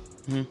that stuff.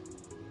 Mhm.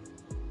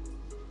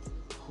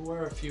 Who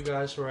are a few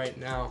guys right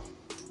now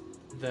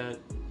that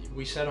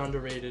we said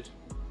underrated,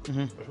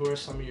 Mhm. but who are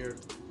some of your,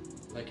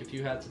 like, if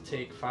you had to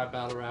take 5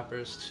 battle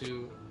rappers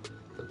to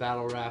the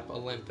battle rap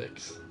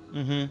Olympics,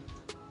 Mhm.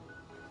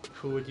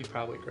 who would you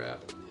probably grab?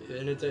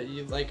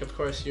 And like, of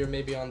course, you're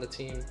maybe on the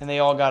team. And they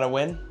all gotta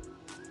win.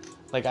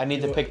 Like I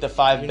need to You- pick the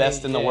 5 you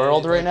best need- in the yeah,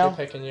 world like right now. You're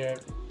picking your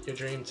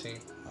dream team.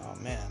 Oh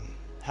man,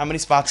 how many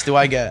spots do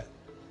I get?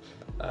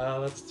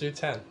 Let's do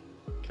 10.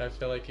 I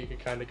feel like you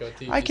could kind of go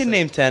deep. I You can said-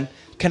 name 10.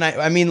 Can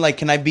I? I mean, like,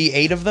 can I be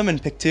 8 of them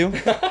and pick 2?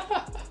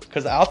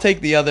 Because I'll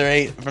take the other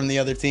 8 from the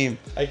other team.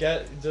 I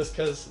get, just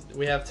because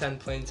we have 10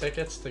 plane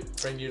tickets to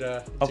bring you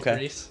to Okay.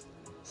 Greece,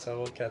 so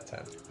we'll get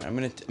 10. I'm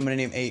gonna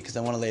name 8 because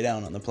I want to lay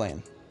down on the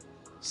plane.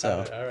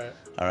 So,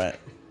 All right.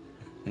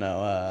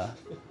 No,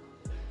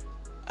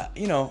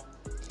 you know,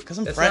 because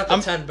It's not the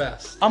 10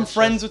 best. I'm It's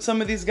friends just- with some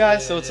of these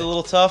guys, so it's a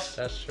little tough.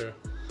 That's true.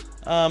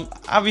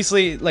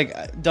 Obviously,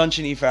 like Dunch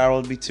and E Farrell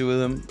would be 2 of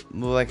them.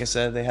 Well, like I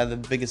said, they had the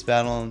biggest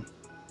battle on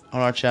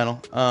our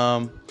channel.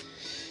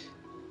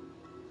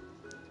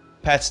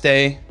 Pat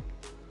Stay,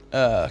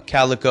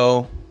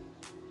 Calico,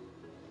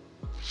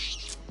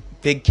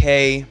 Big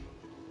K.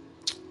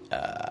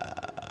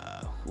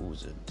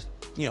 Who's it?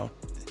 You know,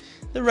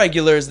 the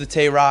regulars, the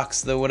Tay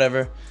Rocks, the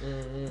whatever.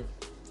 Mm-hmm.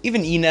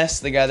 Even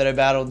Enes, the guy that I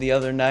battled the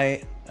other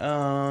night.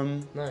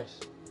 Nice.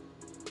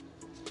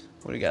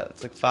 What do we got?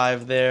 It's like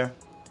 5 there.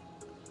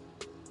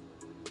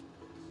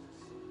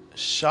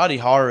 Shoddy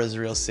Horror is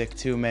real sick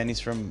too, man. He's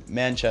from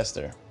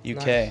Manchester,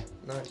 UK.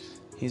 Nice.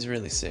 He's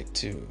really sick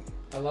too.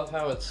 I love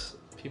how it's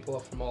people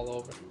are from all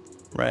over.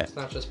 Right. It's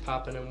not just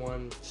popping in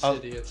one I'll-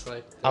 city. It's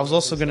like. I was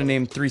also gonna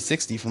name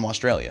 360 from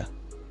Australia.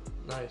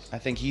 Nice. I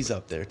think he's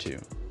up there too.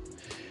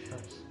 Nice.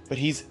 But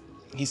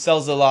he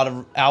sells a lot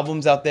of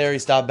albums out there. He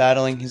stopped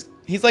battling.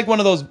 He's like one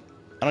of those.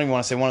 I don't even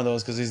want to say one of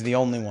those because he's the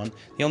only one.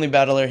 The only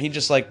battler. He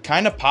just like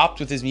kind of popped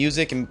with his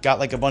music and got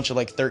like a bunch of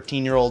like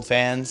 13-year-old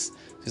fans.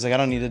 He's like, I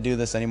don't need to do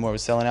this anymore. We're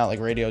selling out like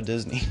Radio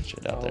Disney and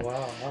shit out there.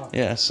 Wow.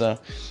 Yeah. So,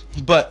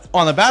 but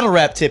on the battle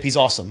rap tip, he's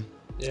awesome.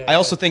 Yeah. I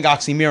also think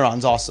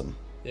Oxymiron's awesome.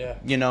 Yeah.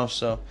 You know.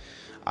 So,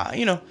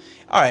 you know.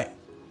 All right.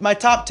 My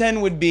top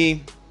 10 would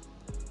be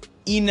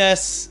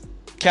Enes,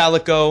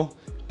 Calico,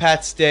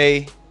 Pat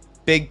Stay,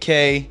 Big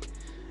K,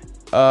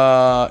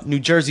 New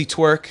Jersey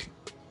Twerk,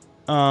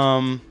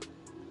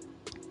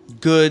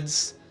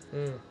 Goods,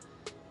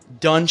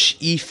 Dunch,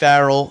 E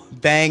Farrell,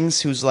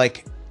 Bangs, who's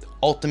like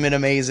ultimate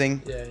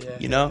amazing. Yeah.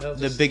 You know, He'll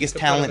the just- biggest you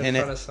could put him talent in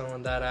in front it. of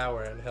someone that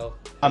hour and he'll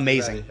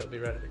Amazing. He'll be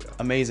ready to go.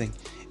 Amazing.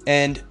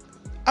 And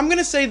I'm going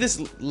to say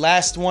this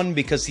last one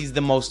because he's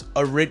the most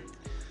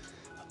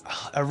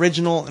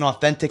original and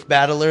authentic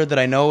battler that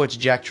I know. It's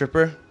Jack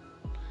Tripper.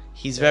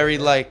 He's very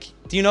like,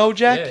 do you know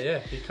Jack? Yeah.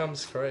 He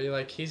comes crazy.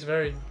 Like, he's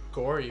very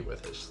gory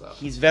with his stuff.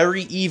 He's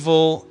very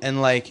evil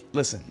and like,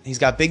 listen, he's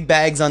got big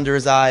bags under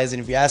his eyes,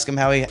 and if you ask him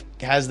how he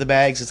has the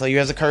bags, he'll tell you he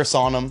has a curse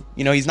on him.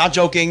 You know, he's not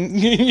joking.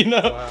 You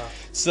know. Wow.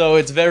 So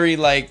it's very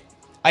like,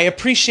 I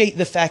appreciate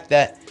the fact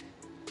that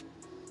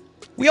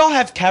we all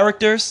have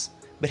characters,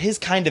 but his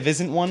kind of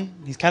isn't one.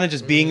 He's kind of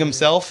just being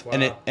himself,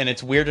 wow. and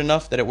it's weird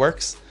enough that it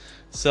works.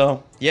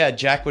 So yeah,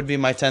 Jack would be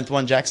my 10th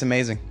one. Jack's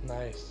amazing.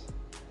 Nice.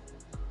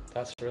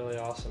 That's really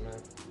awesome,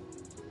 man.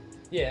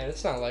 Yeah,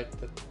 it's not like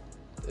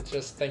it's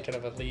just thinking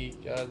of a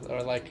league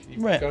or like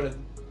you Right. go to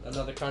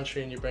another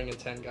country and you bring in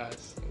 10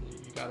 guys and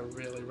you gotta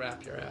really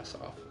wrap your ass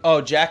off. Oh,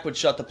 Jack would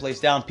shut the place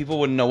down. People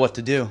wouldn't know what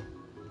to do.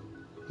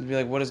 You'd be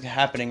like, what is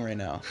happening right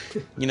now?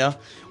 You know?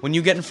 When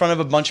you get in front of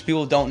a bunch of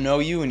people who don't know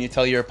you and you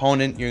tell your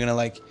opponent you're going to,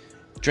 like,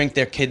 drink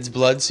their kid's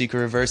blood so you can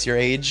reverse your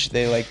age,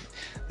 they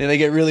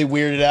get really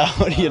weirded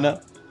out, you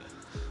know?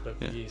 The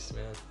beast,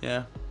 man.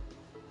 Yeah.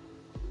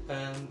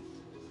 And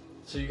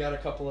so you got a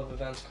couple of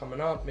events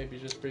coming up. Maybe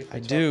just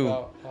briefly talk do.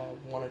 about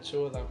one or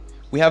two of them.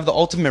 We have the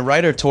Ultimate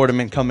Writer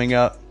Tournament coming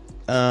up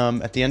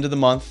at the end of the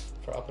month.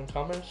 For up and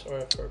comers or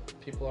for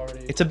people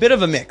already? It's a bit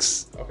of a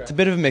mix. Okay. It's a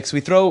bit of a mix.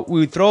 We throw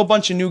a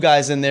bunch of new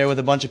guys in there with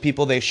a bunch of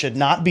people they should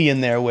not be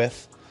in there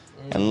with,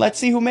 and let's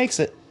see who makes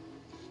it.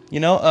 You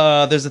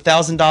know, there's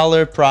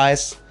 $1,000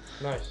 prize,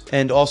 Nice.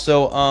 and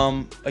also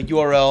a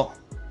URL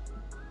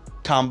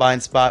combine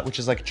spot, which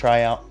is like a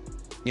tryout.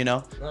 You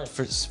know,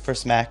 Nice. for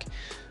Smack.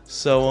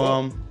 So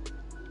Cool.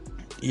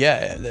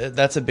 yeah,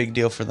 that's a big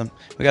deal for them.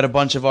 We got a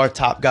bunch of our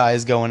top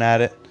guys going at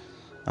it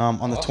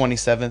on the Awesome.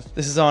 27th.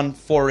 This is on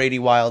 480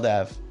 Wild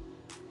Ave.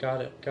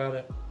 Got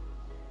it.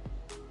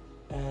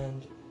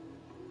 And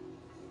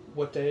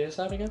what day is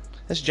that again?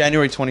 That's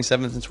January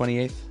 27th and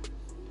 28th.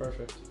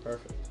 Perfect.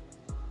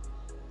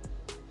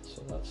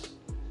 So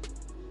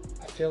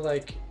I feel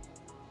like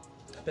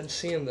I've been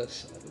seeing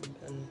this,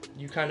 and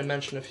you kind of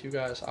mentioned a few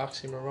guys,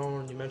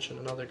 Oxymoron, you mentioned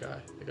another guy,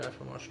 the guy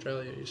from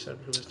Australia, you said,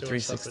 who was doing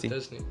stuff 360. with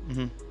Disney.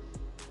 Mm-hmm.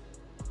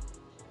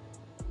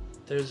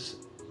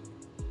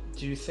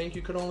 Do you think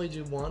you could only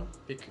do one?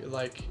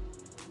 Like,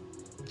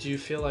 do you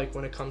feel like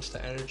when it comes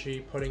to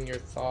energy, putting your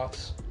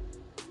thoughts,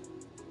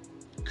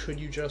 could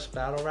you just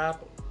battle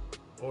rap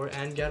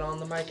and get on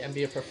the mic and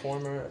be a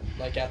performer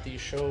like at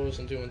these shows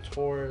and doing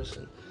tours?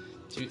 And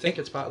do you think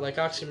it's like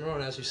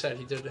Oxymoron, as you said,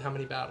 he did how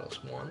many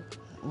battles? One?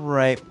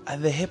 Right.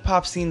 The hip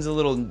hop scene's a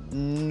little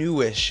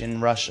newish in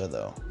Russia,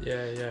 though.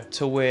 Yeah.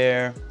 To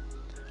where,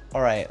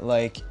 all right,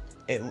 like,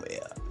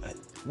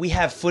 we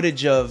have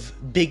footage of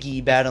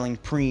Biggie battling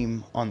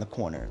Preem on the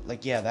corner.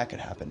 Like, yeah, that could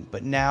happen.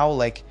 But now,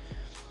 like,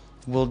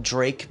 will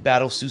Drake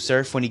battle Sue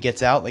Surf when he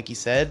gets out, like he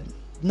said?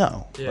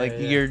 No. Yeah.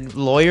 Your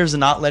lawyers are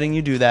not letting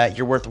you do that.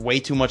 You're worth way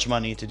too much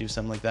money to do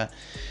something like that.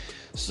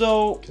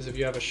 So, Because if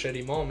you have a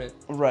shitty moment,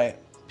 right.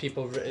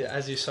 people,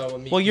 as you saw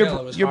with Meek Well, Mill,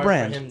 it was your hard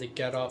brand. for him to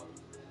get up.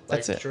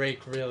 Like, That's it.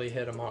 Drake really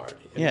hit him hard.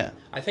 And Yeah.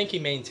 I think he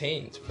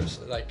maintained.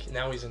 Like,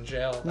 now he's in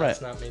jail.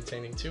 That's not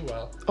maintaining too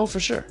well. Oh, for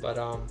sure. But,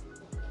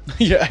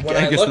 Yeah, when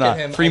I I guess look not.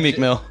 at him, Free Meek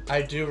Mill.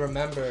 I do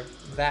remember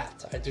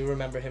that. I do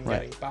remember him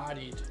Right. getting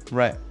bodied.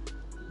 Right.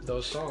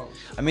 Those songs.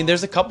 I mean,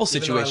 there's a couple Even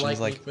though I situations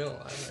like Meek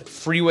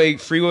Mill,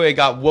 Freeway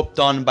got whooped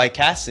on by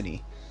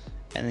Cassidy,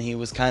 and he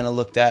was kind of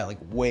looked at like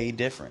way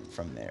different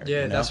from there.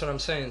 yeah, you know? that's what I'm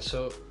saying.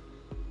 So,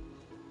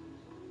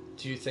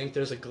 do you think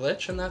there's a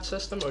glitch in that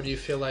system, or do you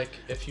feel like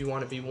if you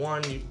want to be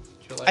one,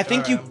 you're like? I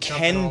think "Alright, you I'm jumping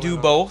can all do in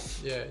on-"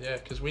 both. Yeah,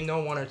 because we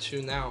know one or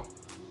two now.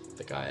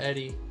 The guy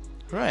Eddie,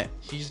 Right.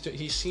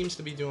 he seems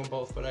to be doing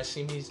both, but I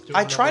see he's doing.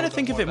 I a try to little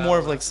think bit of it more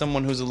of battle like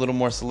someone who's a little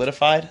more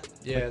solidified.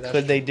 Yeah, Like, that's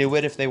could they true. do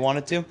it if they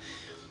wanted to?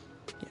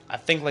 I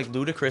think like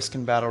Ludacris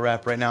can battle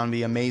rap right now and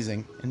be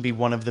amazing and be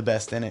one of the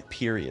best in it.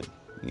 Period.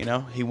 You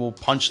know, he will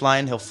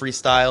punchline, he'll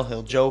freestyle,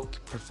 he'll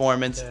joke,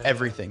 performance, Yeah.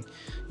 everything.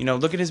 You know,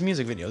 look at his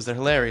music videos; they're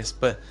hilarious.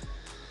 But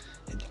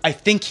I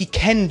think he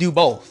can do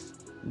both.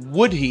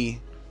 Would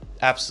he?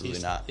 Absolutely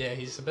He's, not. Yeah,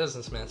 he's a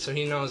businessman, so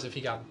he knows if he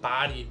got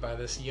bodied by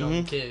this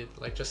young kid,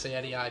 like just say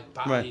Eddie I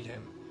bodied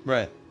him,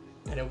 Right.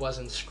 and it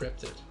wasn't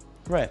scripted.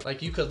 Right.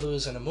 Like you could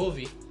lose in a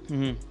movie,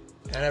 Mhm.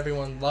 and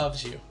everyone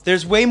loves you.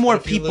 There's way more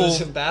But if people. you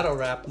lose in battle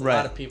rap, a Right.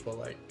 lot of people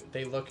like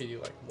they look at you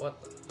like,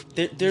 what?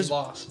 There's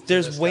lost to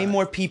there's this way guy.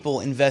 more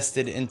people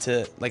invested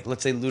into, like,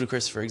 let's say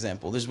Ludacris, for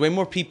example. There's way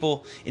more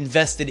people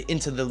invested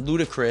into the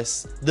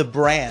Ludacris, the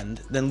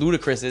brand, than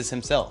Ludacris is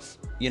himself.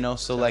 You know,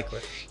 so Exactly.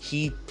 like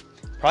he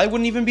probably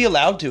wouldn't even be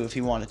allowed to if he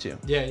wanted to.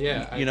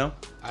 Yeah. You know?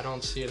 I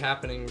don't see it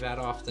happening that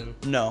often.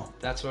 No.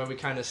 That's why we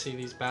kind of see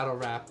these battle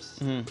raps,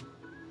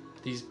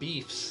 these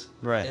beefs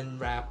Right. in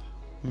rap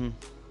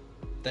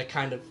that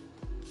kind of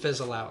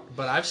fizzle out.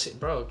 But I've seen,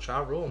 bro, Ja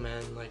Rule,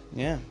 man, like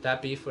Yeah.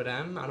 that beef with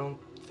M, I don't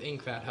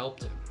think that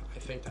helped him. I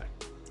think that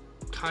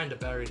kind of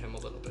buried him a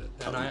little bit.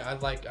 And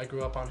I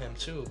grew up on him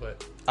too,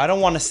 but I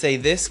don't want to say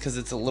this because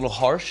it's a little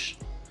harsh,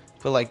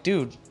 but like,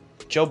 dude,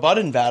 Joe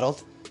Budden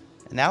battled,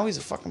 and now he's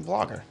a fucking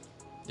blogger.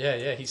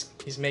 yeah, he's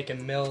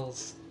making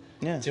mills,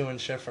 Yeah. doing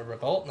shit for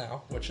Revolt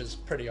now, which is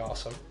pretty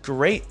awesome.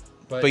 Great.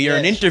 But But you're yeah,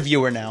 an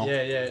interviewer now.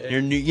 Yeah.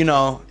 You're new, you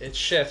know, It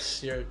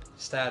shifts your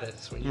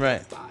status when you Right.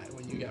 get by,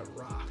 when you get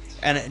rocked.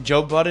 and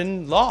Joe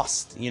Budden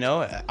lost, you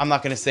know. I'm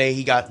not going to say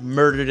he got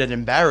murdered and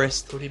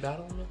embarrassed. Who'd he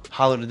battle again?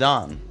 Hollow to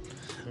Don.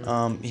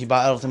 He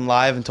battled him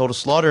live in Total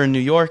Slaughter in New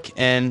York,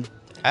 and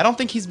I don't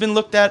think he's been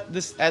looked at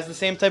this as the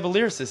same type of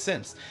lyricist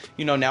since.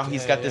 You know, now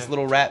he's got this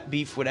little rap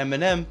beef with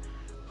Eminem,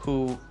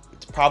 who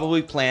it's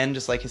probably planned,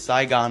 just like his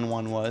Saigon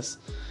one was.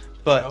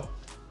 But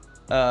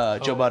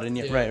Joe Budden.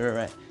 Yeah, yeah.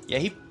 right.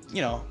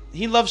 Yeah,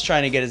 he loves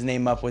trying to get his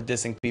name up with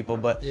dissing people,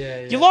 but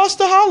Yeah. you lost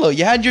to Hollow.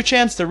 You had your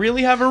chance to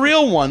really have a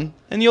real one,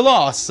 and you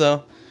lost.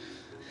 So,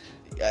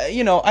 I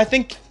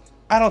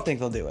don't think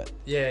they'll do it.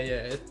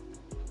 Yeah.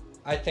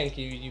 I think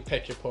you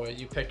pick your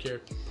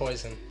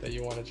poison that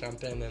you want to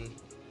jump in, and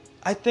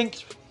I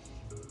think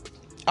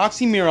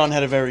Oxymiron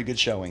had a very good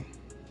showing.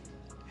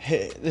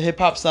 The hip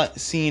hop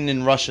scene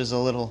in Russia's a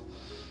little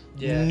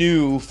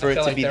new for it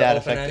to be that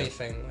effective.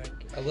 Anything like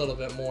a little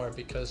bit more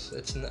because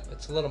it's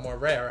a little more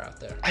rare out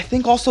there. I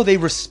think also they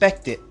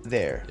respect it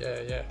there.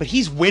 Yeah. But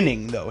he's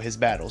winning though his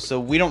battles, so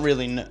we don't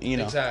really know.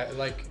 Exactly.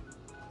 Like,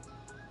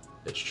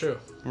 it's true.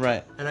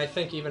 Right. And I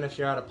think even if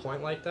you're at a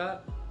point like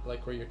that,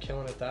 like where you're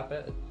killing it that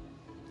bad,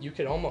 you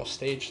could almost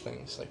stage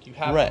things. Like you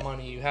have the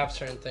money, you have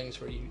certain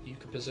things where you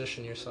could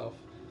position yourself.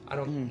 I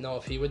don't know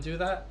if he would do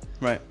that.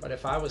 Right. But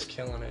if I was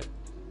killing it,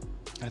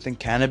 I think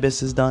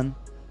Cannabis is done.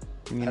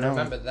 I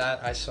remember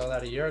that. I saw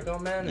that a year ago,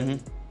 man,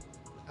 and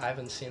I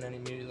haven't seen any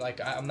music.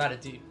 Like I'm not a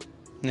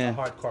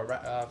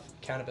hardcore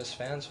Cannabis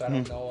fan, so I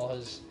don't know all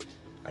his.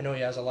 I know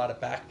he has a lot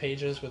of back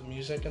pages with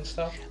music and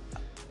stuff,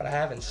 but I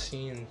haven't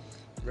seen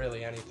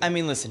really anything. I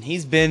mean, listen,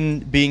 he's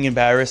been being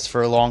embarrassed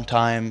for a long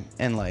time,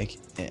 and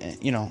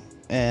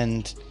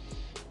and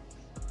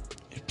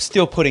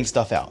still putting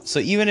stuff out. So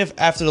even if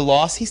after the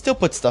loss, he still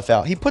puts stuff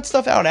out. He put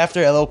stuff out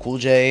after LL Cool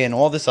J and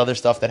all this other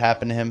stuff that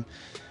happened to him.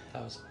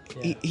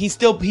 He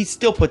still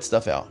put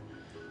stuff out.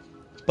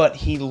 But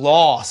he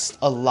lost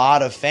a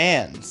lot of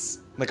fans.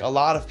 Like a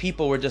lot of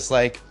people were just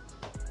like,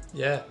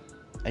 yeah,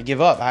 I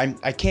give up.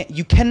 I can't.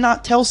 You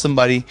cannot tell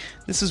somebody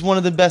this is one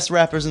of the best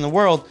rappers in the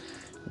world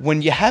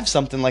when you have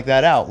something like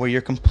that out where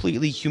you're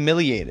completely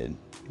humiliated,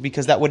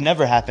 because that would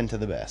never happen to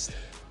the best.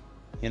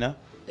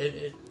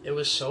 It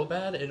was so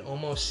bad. It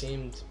almost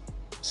seemed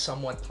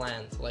somewhat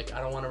planned. Like, I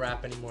don't want to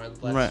rap anymore.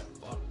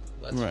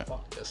 Let's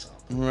fuck this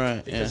up.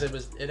 Right. Because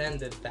it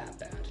ended that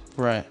bad.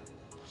 Right.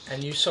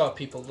 And you saw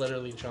people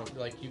literally jump,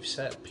 like you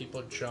said,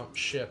 people jump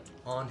ship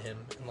on him.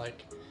 And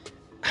like,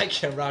 I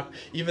can't rock,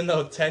 even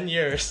though 10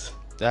 years.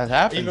 That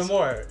happens. Even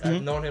more.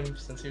 I've known him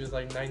since he was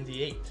like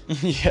 98.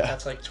 Yeah.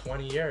 That's like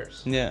 20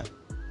 years. Yeah.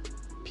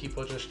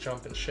 People just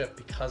jump and ship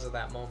because of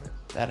that moment.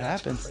 That's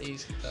happens.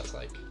 Crazy. That's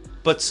like.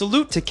 But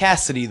salute to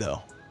Cassidy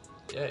though.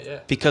 Yeah.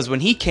 Because when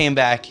he came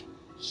back,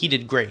 he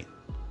did great.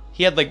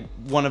 He had like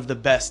one of the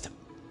best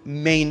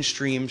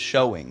mainstream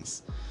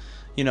showings.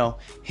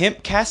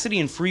 Cassidy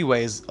and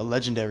Freeway is a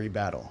legendary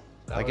battle.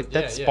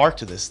 That sparked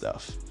to this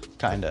stuff,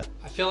 kinda.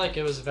 I feel like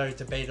it was very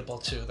debatable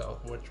too, though,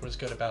 which was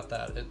good about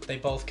that. They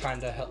both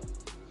kind of held.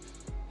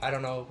 I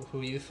don't know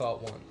who you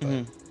thought won,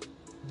 but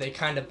they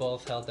kind of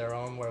both held their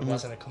own, where it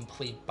wasn't a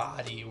complete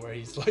body, where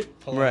he's like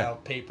pulling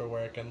out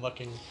paperwork and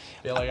looking.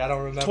 Feel like I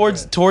don't remember.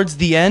 Towards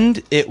the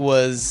end, it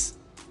was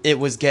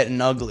getting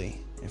ugly.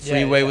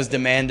 Freeway was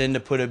demanding to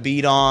put a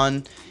beat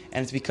on,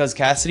 and it's because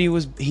Cassidy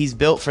he's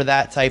built for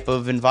that type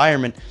of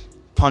environment.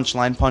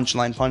 Punchline.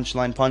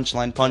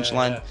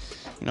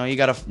 Yeah. You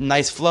got a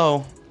nice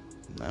flow.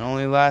 It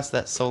only lasts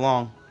that so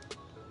long.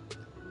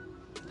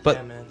 But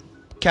yeah, man.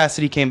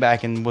 Cassidy came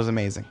back and was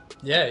amazing.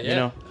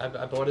 Yeah.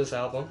 I bought his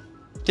album.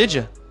 Did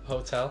you?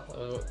 Hotel.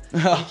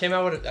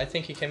 I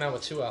think he came out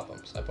with 2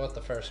 albums. I bought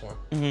the first one.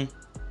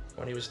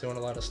 When he was doing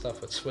a lot of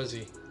stuff with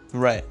Swizzy.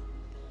 Right.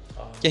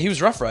 Yeah, he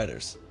was Rough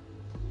Riders.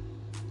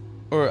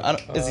 Or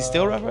is he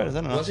still Rough Riders?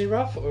 I don't know. Was he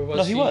Rough or was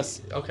No, he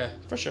was. Okay.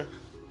 For sure.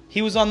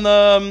 He was on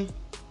the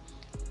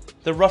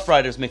Rough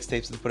Riders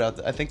mixtapes they put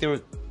out. I think they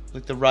were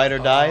like the Rider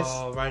Dies.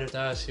 Oh, Rider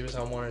Dies. He was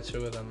on 1 or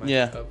 2 of them.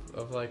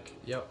 Of like,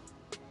 yep.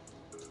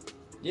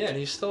 Yeah, and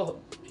he's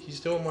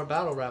doing more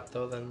battle rap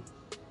though than.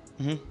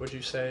 Would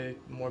you say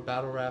more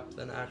battle rap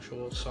than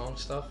actual song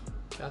stuff,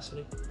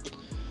 Cassidy?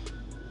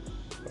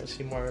 Or is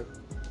he more?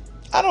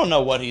 I don't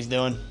know what he's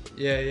doing.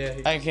 Yeah.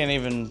 I can't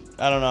even.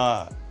 I don't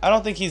know. I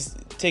don't think he's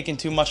taking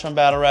too much from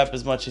battle rap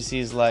as much as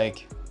he's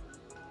like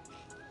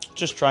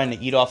just trying to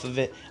eat off of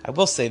it. I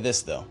will say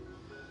this though.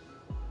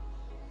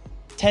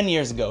 10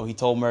 years ago, he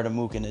told Murda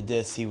Mook in a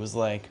diss, he was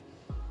like,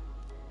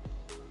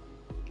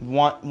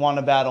 want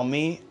to battle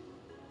me?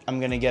 I'm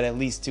going to get at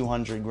least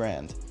 200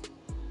 grand.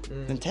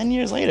 And 10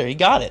 years later, he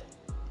got it.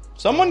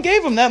 Someone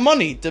gave him that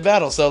money to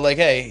battle. So, like,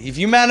 hey, if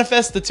you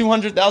manifest the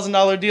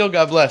 $200,000 deal,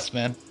 God bless,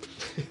 man.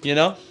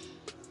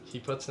 He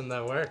puts in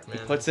that work,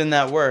 man. Puts in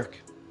that work.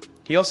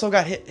 He also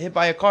got hit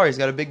by a car. He's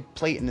got a big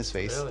plate in his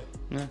face. Really?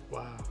 Yeah.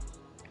 Wow.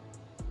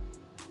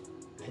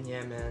 And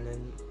yeah, man,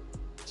 and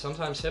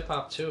sometimes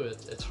hip-hop, too,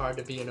 it's hard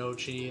to be an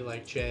OG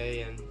like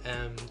Jay and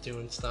M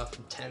doing stuff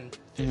in 10,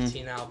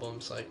 15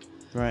 albums. Like,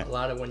 right. A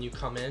lot of when you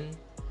come in,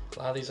 a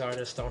lot of these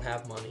artists don't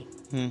have money.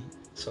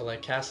 So,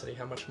 like, Cassidy,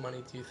 how much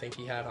money do you think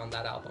he had on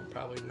that album?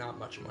 Probably not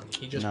much money.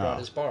 He just brought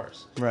his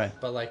bars. Right.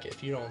 But, like,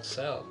 if you don't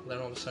sell, then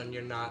all of a sudden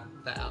you're not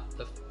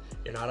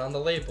you're not on the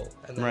label.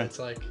 And then it's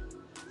like,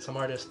 some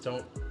artists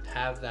don't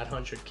have that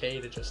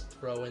 100K to just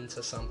throw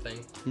into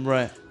something.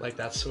 Right. Like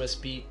that Swiss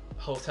Beat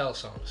Hotel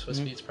song.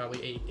 Swiss Beat's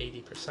probably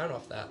 80%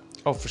 off that.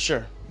 Oh, for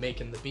sure.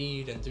 Making the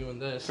beat and doing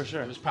this. For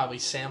sure. It was probably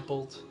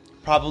sampled.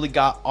 probably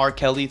got R.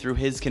 Kelly through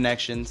his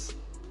connections,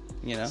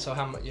 you know. So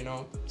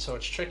so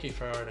it's tricky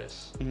for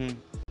artists. Mhm.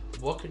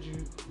 What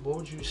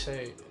would you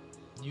say?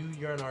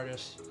 You're an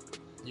artist.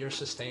 You're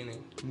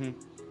sustaining. Mhm.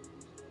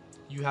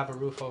 You have a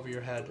roof over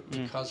your head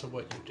because of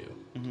what you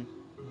do. Mhm.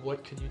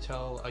 What could you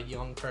tell a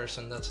young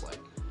person that's like,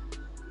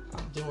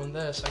 I'm doing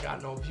this, I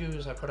got no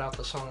views, I put out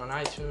the song on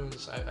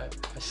iTunes,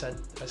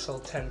 I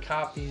sold 10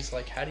 copies.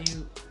 Like, how do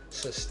you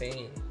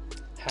sustain?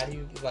 How do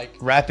you, like...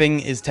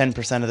 Rapping is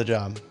 10% of the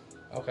job.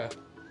 Okay.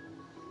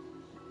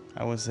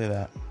 I would say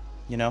that.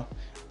 You know?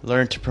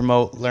 Learn to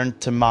promote, learn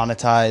to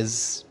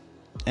monetize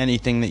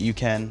anything that you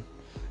can.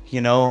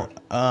 You know?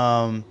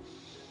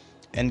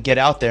 And get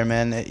out there,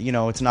 man. You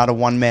know, it's not a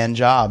one-man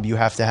job. You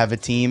have to have a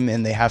team,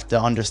 and they have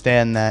to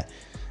understand that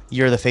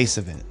you're the face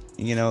of it.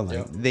 You know,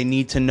 like, they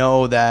need to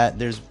know that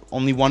there's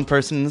only one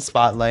person in the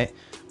spotlight,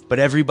 but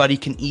everybody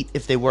can eat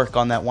if they work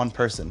on that one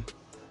person,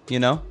 you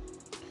know?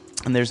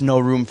 And there's no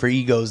room for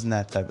egos and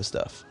that type of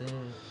stuff.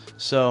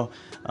 So,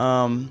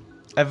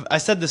 I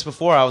said this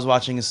before. I was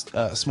watching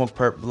a Smoke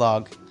Perp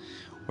vlog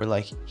where,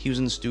 like, he was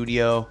in the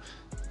studio,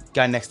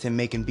 guy next to him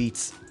making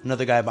beats,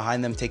 another guy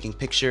behind them taking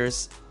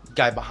pictures,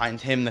 guy behind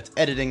him that's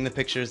editing the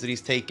pictures that he's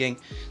taking.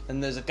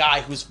 Then there's a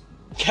guy who's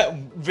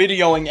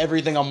videoing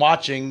everything I'm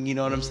watching, you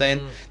know what I'm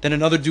saying? Then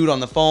another dude on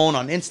the phone,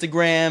 on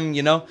Instagram,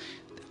 you know?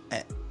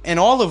 And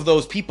all of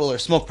those people are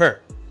Smoke Perp.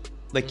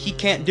 Like, he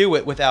can't do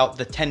it without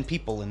the 10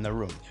 people in the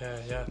room.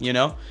 Yeah. You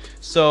know?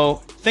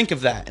 So, think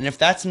of that. And if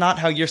that's not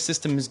how your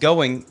system is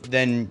going,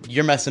 then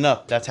you're messing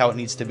up. That's how it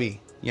needs to be,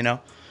 you know?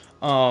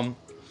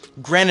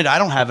 Granted, I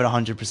don't have it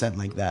 100%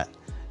 like that.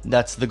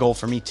 That's the goal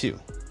for me, too.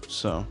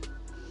 So...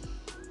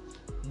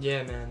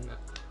 Yeah, man.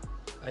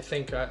 I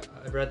think I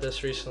read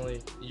this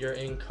recently. Your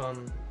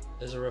income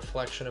is a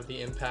reflection of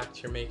the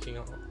impact you're making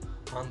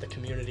on the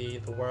community,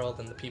 the world,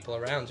 and the people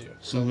around you.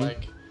 So,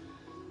 like,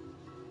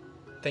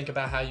 think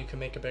about how you can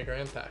make a bigger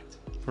impact.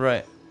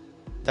 Right.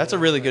 That's a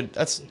really good...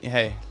 That's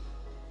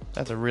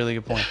a really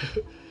good point.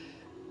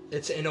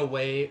 It's, in a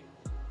way,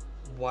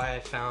 why I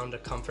found a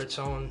comfort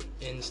zone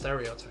in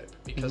Stereotype.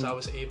 Because I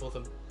was able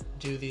to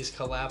do these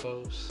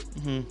collabos,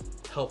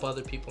 help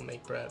other people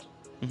make bread.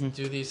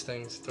 Do these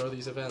things, throw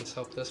these events,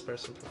 help this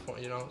person perform,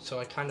 you know? So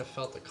I kind of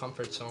felt the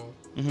comfort zone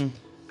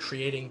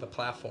creating the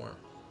platform.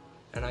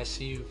 And I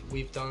see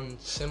we've done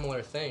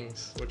similar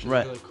things, which is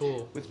really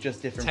cool. With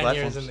just different 10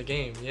 platforms. years in the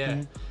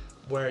game,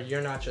 where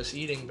you're not just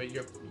eating, but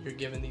you're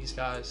giving these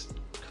guys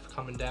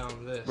coming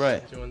down this,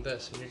 doing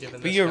this, and you're giving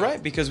this. But you're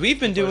right, because we've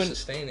been doing the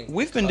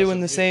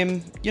you.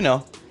 same, you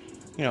know,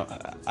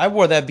 I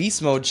wore that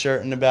Beast Mode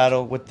shirt in the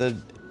battle with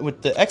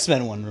the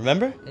X-Men one,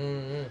 remember?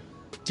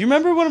 Do you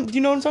remember do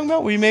you know what I'm talking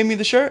about? Where you made me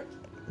the shirt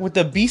with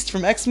the Beast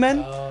from X-Men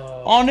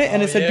on it,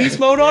 and it said Beast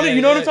Mode on it?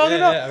 You know what I'm talking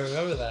about? Yeah, I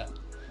remember that.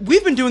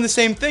 We've been doing the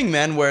same thing,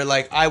 man, where,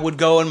 like, I would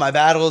go in my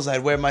battles,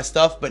 I'd wear my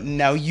stuff, but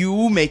now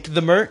you make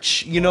the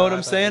merch, you know what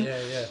I'm saying?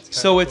 Yeah.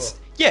 So it's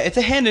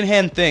a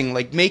hand-in-hand thing.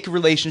 Like, make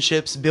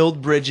relationships,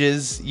 build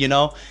bridges, you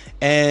know,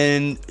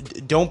 and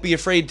don't be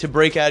afraid to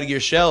break out of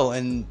your shell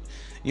and,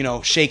 you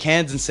know, shake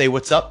hands and say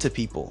what's up to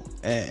people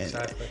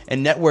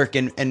and network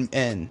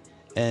and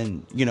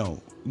you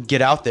know,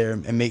 get out there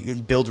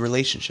and build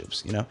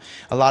relationships. You know,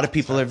 a lot of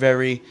people are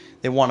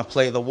they want to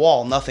play the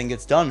wall. Nothing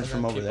gets done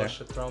from over there. People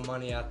should throw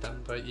money at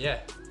them, but you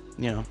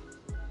know,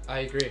 I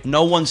agree.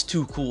 No one's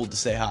too cool to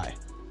say hi.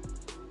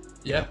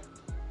 Yeah.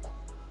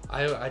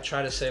 I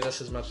try to say this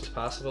as much as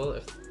possible.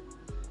 If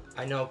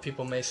I know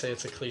people may say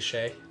it's a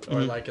cliche or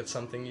like it's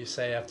something you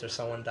say after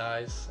someone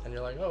dies and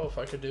you're like, oh, if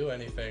I could do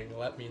anything,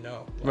 let me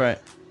know. Like, right.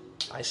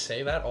 I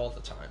say that all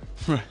the time.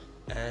 Right.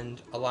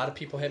 And a lot of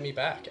people hit me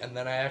back, and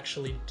then I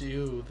actually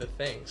do the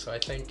thing. So I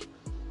think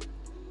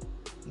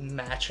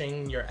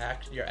matching your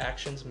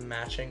actions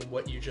matching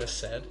what you just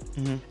said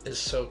is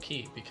so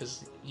key,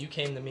 because you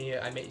came to me,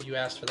 you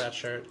asked for that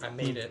shirt, I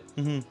made it.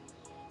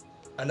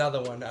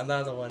 Another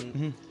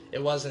one.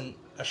 It wasn't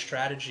a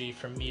strategy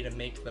for me to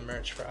make the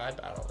merch for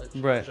iBattle.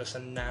 It was just a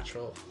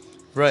natural.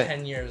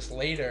 10 years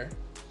later,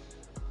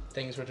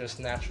 things were just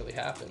naturally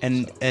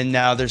happening. And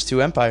now there's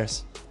 2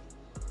 empires.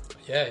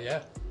 Yeah.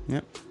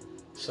 Yep.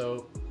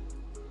 So,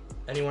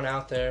 anyone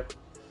out there,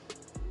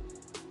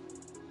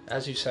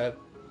 as you said,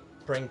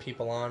 bring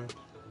people on,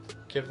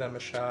 give them a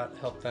shot,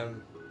 help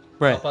them,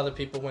 help other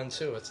people win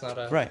too. It's not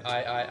a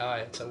I.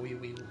 It's a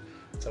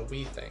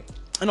we thing.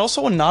 And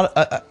also not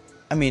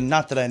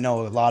that I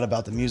know a lot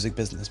about the music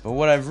business, but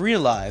what I've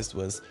realized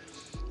was,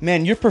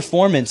 man, your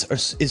performance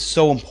is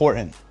so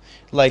important.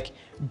 Like,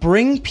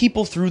 bring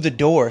people through the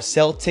door,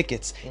 sell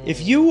tickets.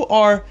 If you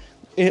are,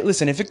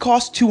 listen, if it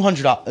costs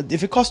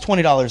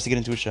 $20 to get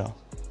into a show,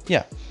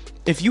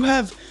 if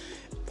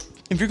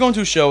you're going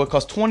to a show, it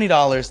costs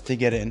 $20 to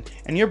get in,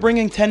 and you're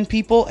bringing 10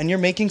 people and you're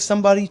making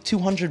somebody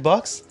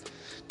 $200,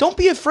 don't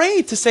be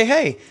afraid to say,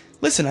 hey,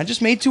 listen, I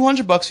just made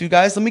 $200 for you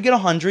guys. Let me get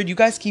 100. You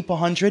guys keep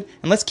 100,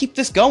 and let's keep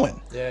this going.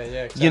 Yeah,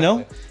 exactly. You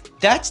know,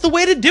 that's the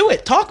way to do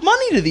it. Talk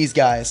money to these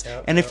guys,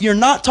 and if you're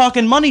not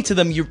talking money to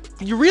them, you're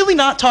really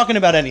not talking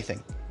about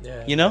anything.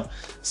 Yeah. You know,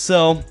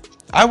 so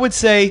I would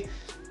say,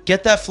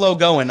 Get that flow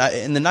going.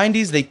 In the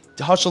 90s, they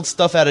hustled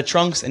stuff out of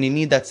trunks, and you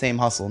need that same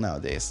hustle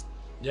nowadays.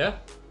 Yeah.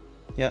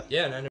 Yeah.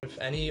 Yeah, and if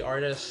any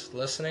artists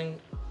listening,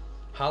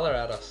 holler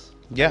at us.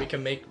 Yeah. We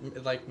can make,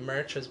 like,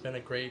 merch has been a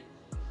great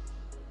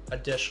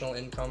additional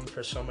income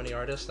for so many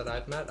artists that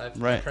I've met.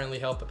 I currently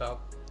help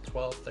about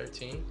 12,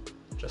 13.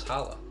 Just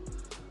holla.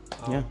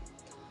 Yeah.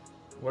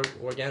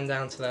 We're getting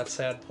down to that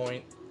sad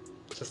point.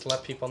 Just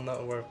let people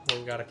know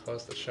we got to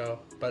close the show.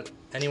 But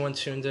anyone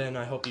tuned in,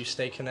 I hope you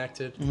stay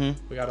connected.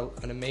 Mm-hmm. We got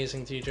an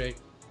amazing DJ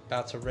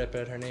about to rip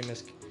it. Her name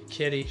is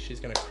Kitty. She's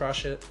going to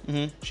crush it.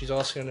 Mm-hmm. She's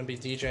also going to be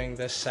DJing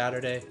this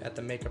Saturday at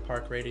the Maker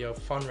Park Radio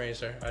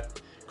fundraiser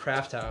at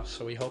Craft House.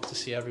 So we hope to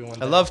see everyone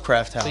there. I love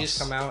Craft House. Please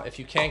come out. If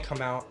you can't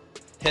come out,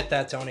 hit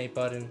that donate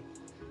button.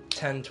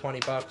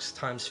 $10-20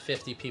 times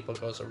 50 people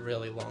goes a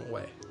really long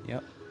way.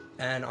 Yep.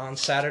 And on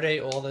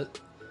Saturday, all the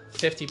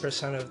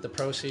 50% of the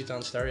proceeds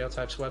on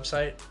Stereotype's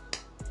website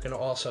going to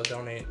also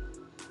donate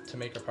to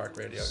Maker Park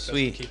Radio.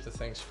 Sweet. Just to keep the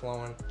things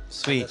flowing.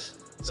 Sweet.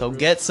 So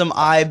get some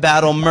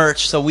iBattle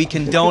merch so we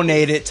can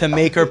donate it to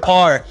Maker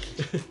Park.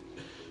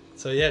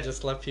 So yeah,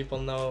 just let people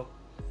know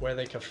where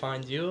they can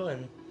find you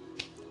and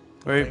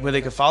where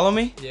they can follow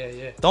me.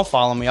 Yeah. Don't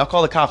follow me. I'll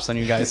call the cops on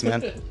you guys,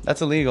 man.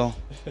 That's illegal.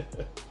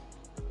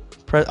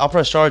 I'll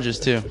press charges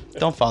too.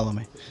 Don't follow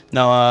me.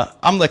 No,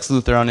 I'm Lex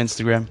Luthor on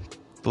Instagram.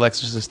 The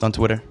Lexorcist on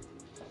Twitter.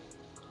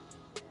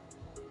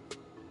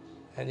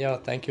 And yo,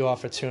 thank you all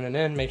for tuning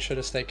in. Make sure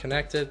to stay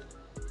connected.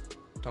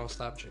 Don't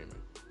stop dreaming.